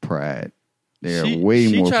pride. They're way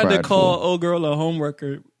she more tried prideful. to call old girl a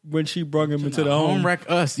homewrecker when she brought him into the home. wreck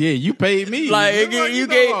us. Yeah, you paid me. Like What you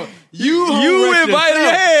talking about? you home-wrecked invited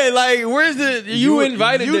yourself. her. Like where's the you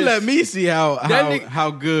invited? You this. let me see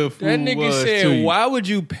how good food That nigga was to said, you. "Why would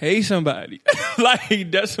you pay somebody?"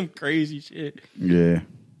 Like that's some crazy shit. Yeah.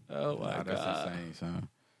 Oh my Nah, that's god. insane, son.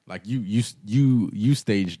 Like you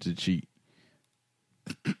staged the cheat.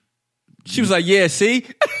 She was like, "Yeah, see,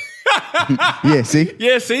 Yeah, see?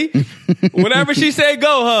 yeah, see." Whatever she said,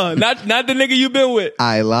 go, huh? Not the nigga you been with.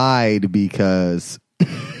 I lied because...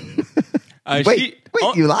 Wait, Wait,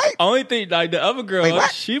 you lied? Only thing, like the other girl, Wait,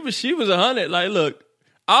 what? she was 100. Like, look,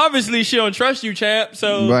 obviously she don't trust you, champ.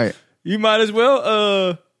 So Right. you might as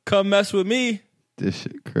well come mess with me. This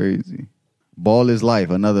shit crazy. Ball is life.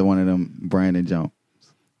 Another one of them Brandon Jones.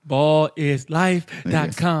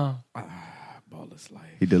 Ballislife.com. Ball is life.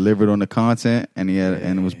 He delivered on the content and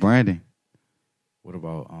and it was Brandon. What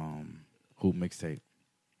about Hoop Mixtape?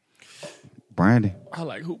 Brandon. I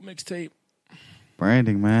like hoop mixtape.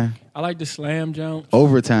 Branding, man. I like the slam jump.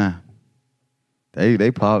 Overtime.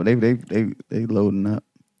 They pop. They loading up.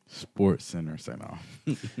 Sports Center. Say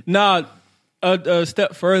no. Nah, a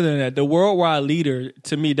step further than that. The worldwide leader,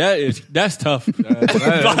 to me, that's tough.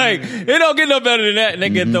 Like, it don't get no better than that. And they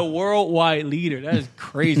get the worldwide leader. That is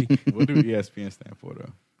crazy. What do ESPN stand for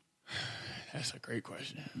though? That's a great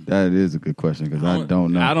question. That is a good question because I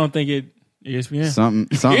don't know. I don't think it ESPN. Something.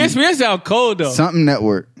 ESPN sound cold though. Something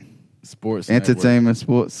network. Sports Entertainment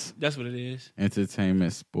sports That's what it is.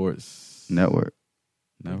 Entertainment Sports network.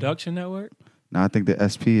 Production network. No, I think the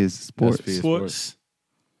SP is sports. SP is Sports.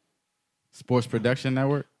 Sports Production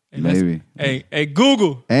Network. Maybe. Hey,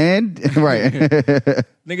 Google. And right.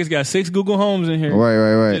 Niggas got 6 Google Homes in here.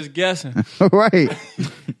 Right. Just guessing. Right.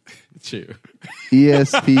 Chill.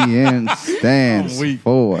 ESPN stands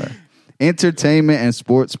for Entertainment and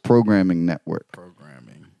Sports Programming Network.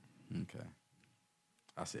 Programming. Okay.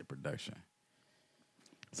 I said production.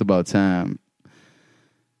 It's about time.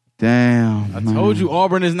 Damn. I told you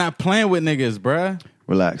Auburn is not playing with niggas, bruh.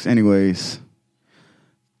 Relax. Anyways.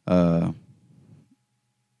 What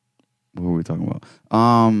were we talking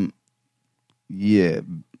about? Yeah.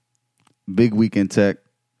 Big week in tech.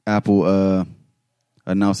 Apple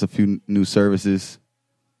announced a few new services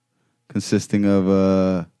consisting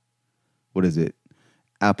of what is it?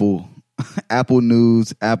 Apple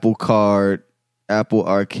News, Apple Card, Apple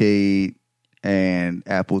Arcade, and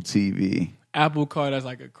Apple TV. Apple Card, that's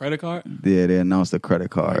like a credit card? Yeah, they announced a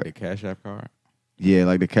credit card. Like the Cash App card? Yeah,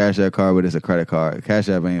 like the Cash App card, but it's a credit card. Cash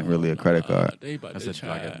App ain't really a credit card. They about That's to try,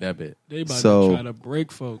 like a debit. They about So- to try to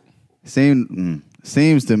break folk.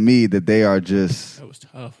 Seems to me that they are just... That was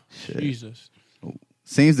tough. Shit. Jesus.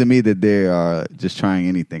 Seems to me that they are just trying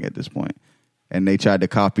anything at this point. And they tried to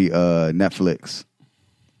copy Netflix.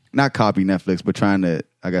 Not copy Netflix, but trying to,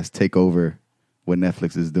 I guess, take over what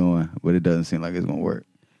Netflix is doing. But it doesn't seem like it's going to work.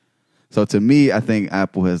 So to me, I think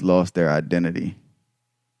Apple has lost their identity.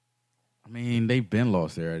 I mean, they've been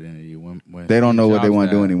lost their identity. When They don't know what they Jobs want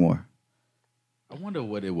to do died. anymore. I wonder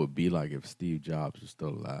what it would be like if Steve Jobs was still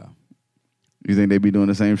alive. You think they be doing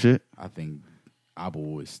the same shit? I think Apple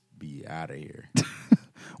would be out of here.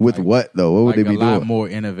 With what, though? What would they be a lot doing? more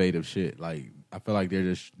innovative shit. Like, I feel like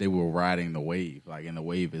they were riding the wave. Like, and the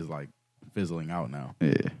wave is like fizzling out now.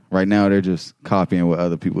 Yeah. Right now, they're just copying what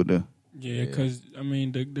other people do. Yeah, because, I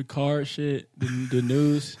mean, the card shit, the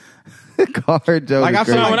news. Card joke. Like, I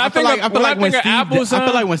feel When I like, think of when Steve, Apple, I son-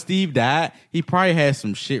 feel like when Steve died, he probably had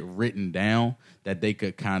some shit written down that they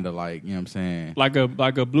could kind of like, you know what I'm saying? Like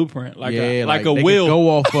a blueprint, like yeah, a they could will. go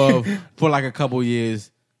off of for like a couple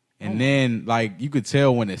years, and then like you could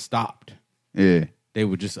tell when it stopped. Yeah. They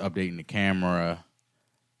were just updating the camera.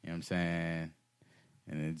 You know what I'm saying?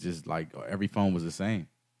 And it just like every phone was the same.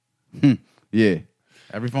 Yeah.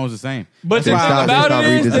 Every phone was the same. But the They thing stopped about it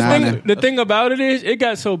is, redesigning. the thing about it is, it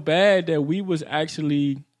got so bad that we was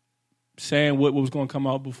actually saying what was going to come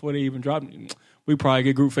out before they even dropped it. We probably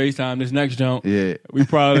get group FaceTime this next jump. Yeah. We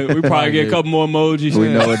probably get a couple more emojis.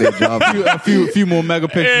 We know what they dropped. a few more megapixels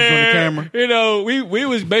on the camera. You know, we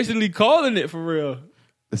was basically calling it for real.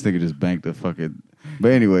 This nigga just banked the fucking...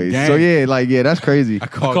 But anyways, Gang. so yeah, that's crazy. I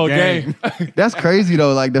call Call game. game. That's crazy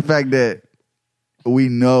though, like the fact that we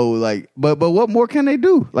know, like, but what more can they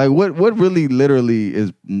do? Like, what really, literally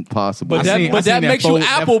is possible? But I that seen makes phone- you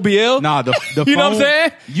Apple, BL. Nah, the You know what I'm phone-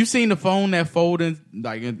 saying? You seen the phone that fold in,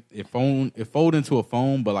 like it fold into a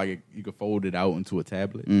phone, but like you could fold it out into a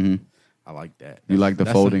tablet. Mhm. I like that. You like the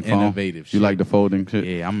That's folding some phone? innovative shit. You like the folding shit?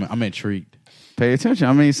 Yeah, I'm intrigued. Pay attention.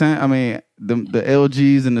 I mean, the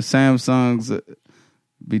LGs and the Samsungs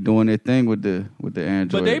be doing their thing with the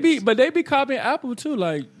Android. But they be copying Apple too.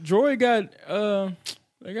 Like Droid got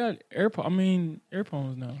they got AirPods. I mean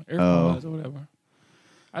AirPods now, AirPods or whatever.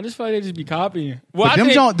 I just feel like they just be copying. Well,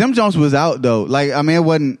 But them Jones was out though. Like, I mean, it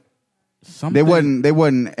wasn't. Something, They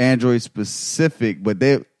wasn't Android specific, but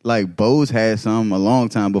they like Bose had some a long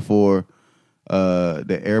time before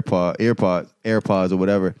the AirPods or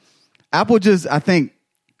whatever. Apple just, I think,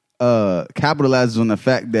 capitalizes on the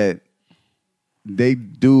fact that they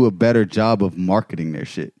do a better job of marketing their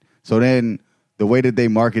shit. So then the way that they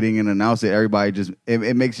marketing and announce it, everybody just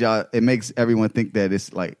it makes everyone think that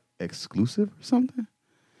it's like exclusive or something.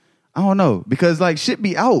 I don't know, because like shit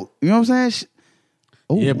be out. You know what I'm saying?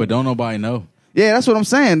 Yeah, but don't nobody know Yeah, that's what I'm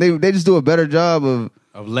saying. They just do a better job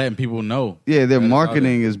of letting people know. Yeah, their That it's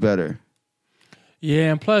marketing is better.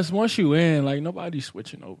 Yeah, and plus once you in, like nobody's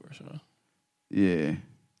switching over. So Yeah.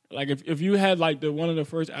 like if you had like one of the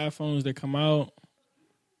first iPhones that come out,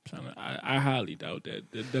 I highly doubt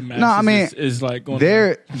that the masses No, I mean, is like going.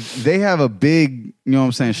 they have a big, you know what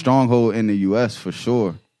I'm saying, stronghold in the US for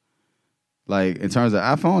sure. Like in terms of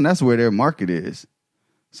iPhone, that's where their market is.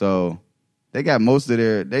 So they get most of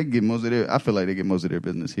their I feel like they get most of their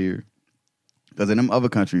business here. Because in them other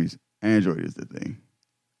countries, Android is the thing.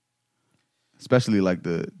 Especially like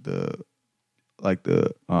the I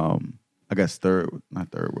guess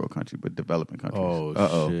not third world country, but developing countries.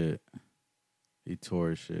 Oh shit. He tore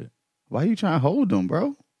his shit. Why you trying to hold them,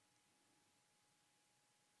 bro?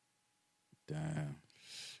 Damn.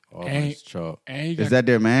 And- chalk. and he got, Is that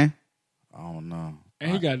their man? I don't know.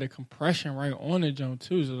 and he got the compression right on the jump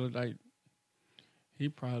too. So like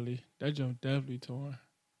that jump definitely torn.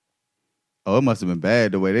 Oh, it must have been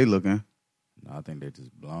bad the way they looking. No, I think they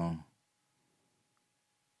just blown.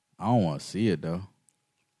 I don't want to see it though.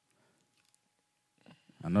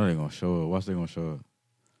 I know they're gonna show it. Watch, they gonna show it.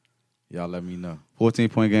 Y'all let me know.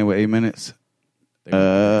 14-point game with 8 minutes.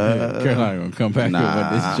 Carolina gonna come back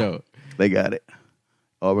with this show. They got it.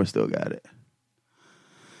 Auburn still got it.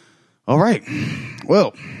 All right.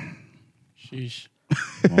 Well. Sheesh.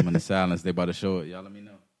 Moment of silence. They about to show it. Y'all let me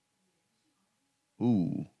know.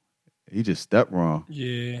 Ooh. He just stepped wrong.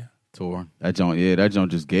 Yeah. Torn. That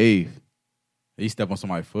joint just gave. He stepped on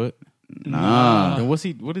somebody's foot? Nah. Then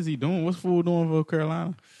what is he doing? What's Fool doing for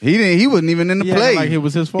Carolina? He wasn't even in the play. Like it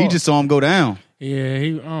was his fault. He just saw him go down. Yeah, I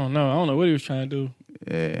don't know what he was trying to do.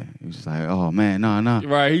 Yeah. He was just like, oh man, nah.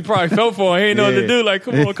 Right, he probably felt for him. He ain't know what to do. Like,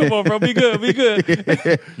 come on, bro. Be good.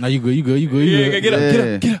 No, you good. Yeah, get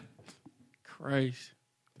up. Christ.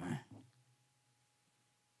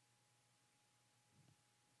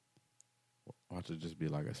 Watch it just be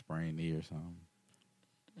like a sprained knee or something.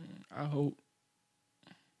 I hope.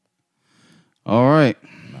 All right.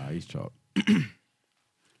 Nah, he's chalk.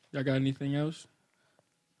 Y'all got anything else?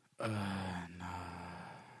 Nah.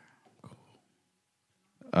 Cool.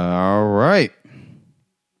 All right.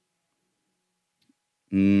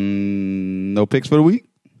 No picks for the week?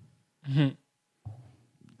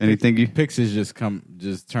 Anything you... Picks is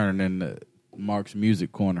just turning into Mark's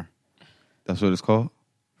music corner. That's what it's called?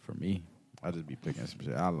 For me. I just be picking some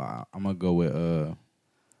shit. I'm gonna go with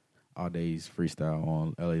All Day's freestyle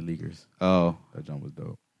on LA Leakers. Oh. That jump was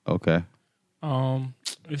dope. Okay.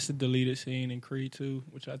 It's a deleted scene in Creed 2,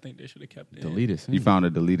 which I think they should have kept in. Deleted scene? You found a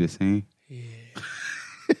deleted scene? Yeah.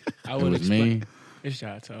 I It would was explain. me. It's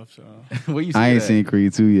shot tough, so. Where you see I ain't that? seen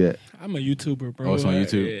Creed 2 yet. I'm a YouTuber, bro. Oh, it's on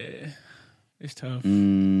YouTube? Yeah. It's tough.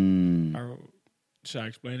 Should I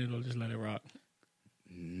explain it or just let it rock?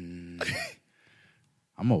 I'm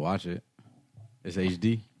gonna watch it. It's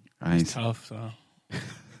HD. It's tough, so.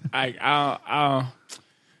 I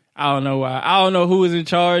don't know why. I don't know who was in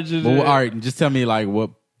charge of it. All right, just tell me like what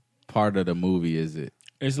part of the movie is it?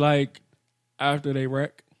 It's like after they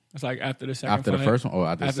wreck. It's like after the second After fight. the first one or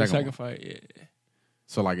after the second one? fight, yeah.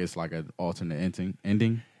 So like it's like an alternate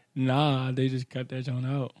ending? Nah, they just cut that joint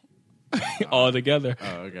out all together.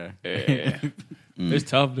 Oh, okay. Yeah. It's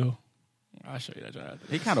tough though. I'll show you that joint after.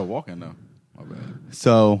 He kind of walking though. My bad.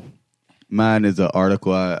 So, mine is an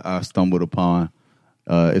article I stumbled upon.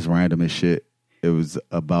 It's random as shit. It was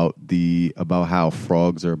about how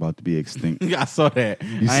frogs are about to be extinct. I saw that.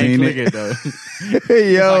 You I seen ain't click it though.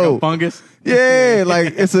 Hey, yo, It's like a fungus. Yeah,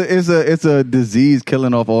 like it's a disease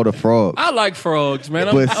killing off all the frogs. I like frogs, man.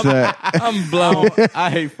 I'm blown. I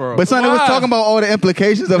hate frogs. But son, it was talking about all the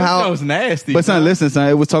implications of how it was nasty. But son, listen, son,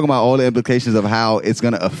 it was talking about all the implications of how it's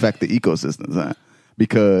gonna affect the ecosystem, son.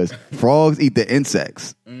 Because frogs eat the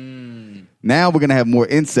insects. Now we're gonna have more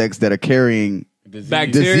insects that are carrying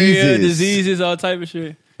bacteria, diseases, all type of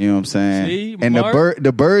shit. You know what I'm saying? See, and Mark?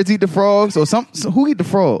 the birds eat the frogs, or so who eat the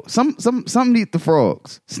frogs? Some eat the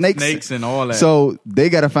frogs. Snakes and all that. So they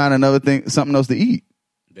got to find something else to eat.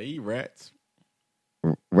 They eat rats.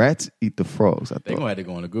 Rats eat the frogs. They gonna have to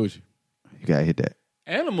go on the Gucci. You gotta hit that.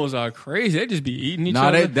 Animals are crazy. They just be eating each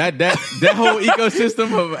other. That whole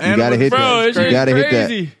ecosystem of animals. You gotta hit Bro, that. it's You gotta hit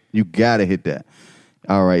crazy. that. You gotta hit that.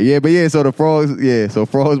 All right, so the frogs, so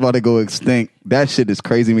frogs about to go extinct. That shit is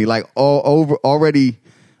crazy to me. Like already,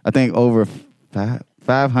 I think over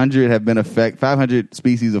 500 have been affected. 500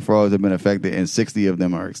 species of frogs have been affected, and 60 of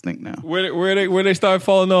them are extinct now. Where they start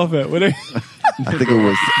falling off at? Where they? I think it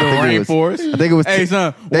was the rainforest. I think it was. Hey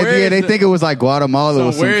son, they think it was like Guatemala. So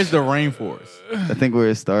or some where's the rainforest? I think where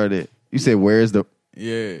it started. You said where's the?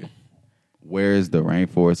 Yeah. Where's the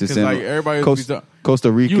rainforest? It's in like everybody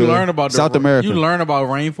Costa Rica. You learn about South America. You learn about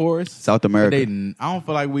rainforests. South America. I don't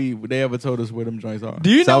feel like they ever told us where them joints are. Do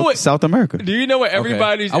you know what South America? Do you know what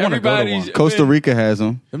everybody's? I wanna go to one. Costa Rica has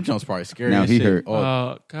them. Them joints probably scary. Now as he shit. hurt.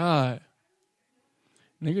 Oh God.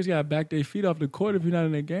 Niggas gotta back their feet off the court if you're not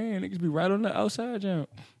in the game. Niggas be right on the outside jump.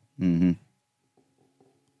 Mm-hmm.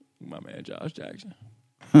 My man Josh Jackson.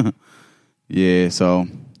 Yeah, so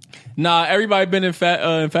Nah, everybody been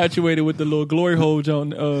infatuated with the little glory hole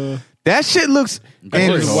joint. that shit looks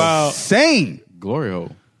wild. insane. Glory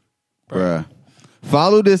hole. Bruh.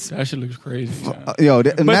 Follow this. That shit looks crazy.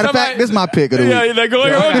 Matter of fact, this is my pick of the week. Yeah, that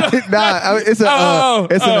glory hole. Nah,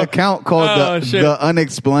 it's an account called the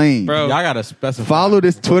Unexplained. Bro, y'all gotta specify. Follow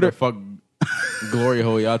this Twitter. What the fuck glory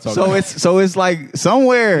hole y'all talking about? So it's like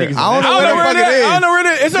somewhere. I don't know where the fuck it is. I don't know where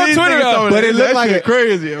it is. It's on Twitter though. But it looked like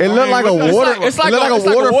crazy. It looked like a water. It's like a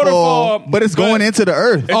waterfall, but it's going into the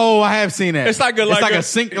earth. Oh, I have seen that. It's like a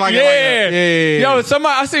sink. yeah. Yo,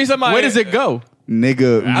 I seen somebody. Where does it go?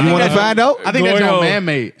 Nigga, you want to find out? I think that's Going your on.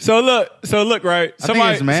 man-made. So look, right? I think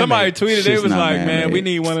it's man-made. Somebody tweeted. They Shit's was not like, man, man-made. we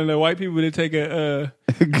need one of the white people to take a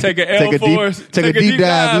Take a L deep- Force, take a deep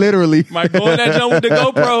dive, literally. Might go in that jump with the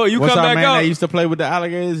GoPro. You What's come our back man out. that used to play with the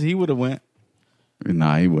alligators? He would have went.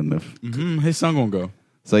 Nah, he wouldn't have. His son gonna go.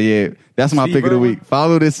 So yeah, that's my Steve pick of the Irwin? week.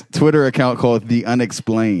 Follow this Twitter account called The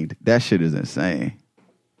Unexplained. That shit is insane.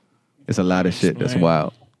 It's a lot of shit that's Unexplained.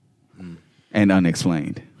 wild and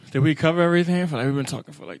unexplained. Did we cover everything? I feel like we've been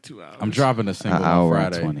talking for like 2 hours. I'm dropping a An single on hour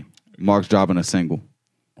and Friday. 20. Mark's dropping a single.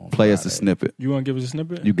 Play us a Friday. snippet. You want to give us a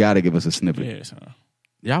snippet? You got to give us a snippet. Yeah, son.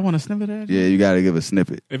 Y'all want to snippet that? Yeah, you got to give a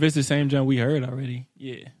snippet. If it's the same jump we heard already,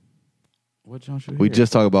 yeah. What y'all should We hear?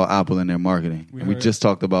 just talked about Apple and their marketing. We And we heard- just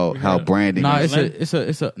talked about we how heard- branding Nah, is. it's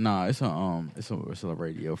a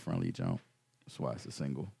radio friendly jump. That's why it's a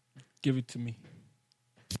single. Give it to me.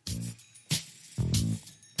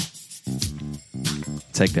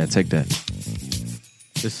 Take that.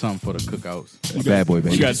 It's something for the cookouts. A bad boy,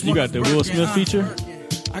 baby. You got the Will Smith feature?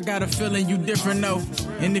 I got a feeling you different, though.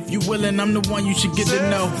 And if you willing, I'm the one you should get to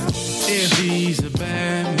know. If she's a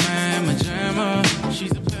bad man, jammer.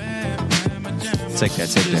 She's a bad man, jammer. Take that.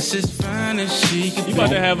 Just as fine as she can You about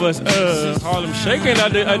to have us Harlem shaking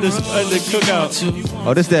at the cookout.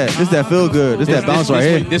 Oh, this that feel good. This that bounce right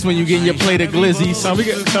here. This when you getting your plate of glizzy. So we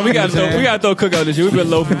got to throw cookout this year. We've been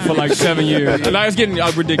loafing for like 7 years. And now it's getting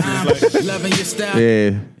ridiculous. Like, loving your style.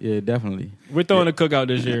 Yeah. Yeah, definitely. we're throwing a cookout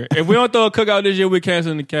this year. If we don't throw a cookout this year, we're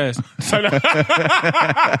canceling the cast.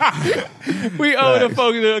 We owe the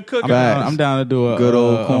folks a cookout. Facts. I'm down to do a Good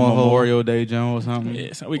old a cornhole. Memorial Day jump or something.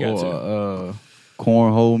 Yeah, so we got or,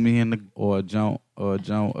 Cornhole me in the. or a jump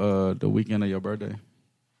the weekend of your birthday.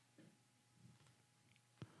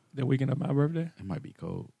 The weekend of my birthday. It might be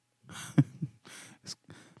cold. It's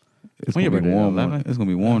When your gonna be birthday, warm. 11? It's gonna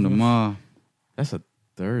be warm tomorrow. That's a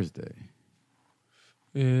Thursday.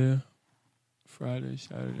 Yeah. Friday,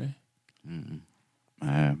 Saturday.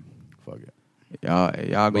 Man, Fuck it. y'all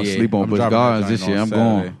But gonna yeah, sleep on I'm Busch dropping that Gardens joint this year. on I'm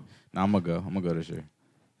Saturday. going. Nah, I'm gonna go this year.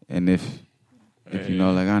 And if you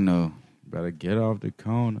know, like I know. Better get off the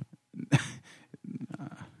corner.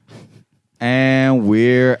 And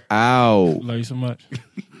we're out. Love you so much.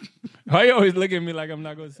 Why you always look at me like I'm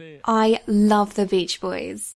not going to say it? I love the Beach Boys.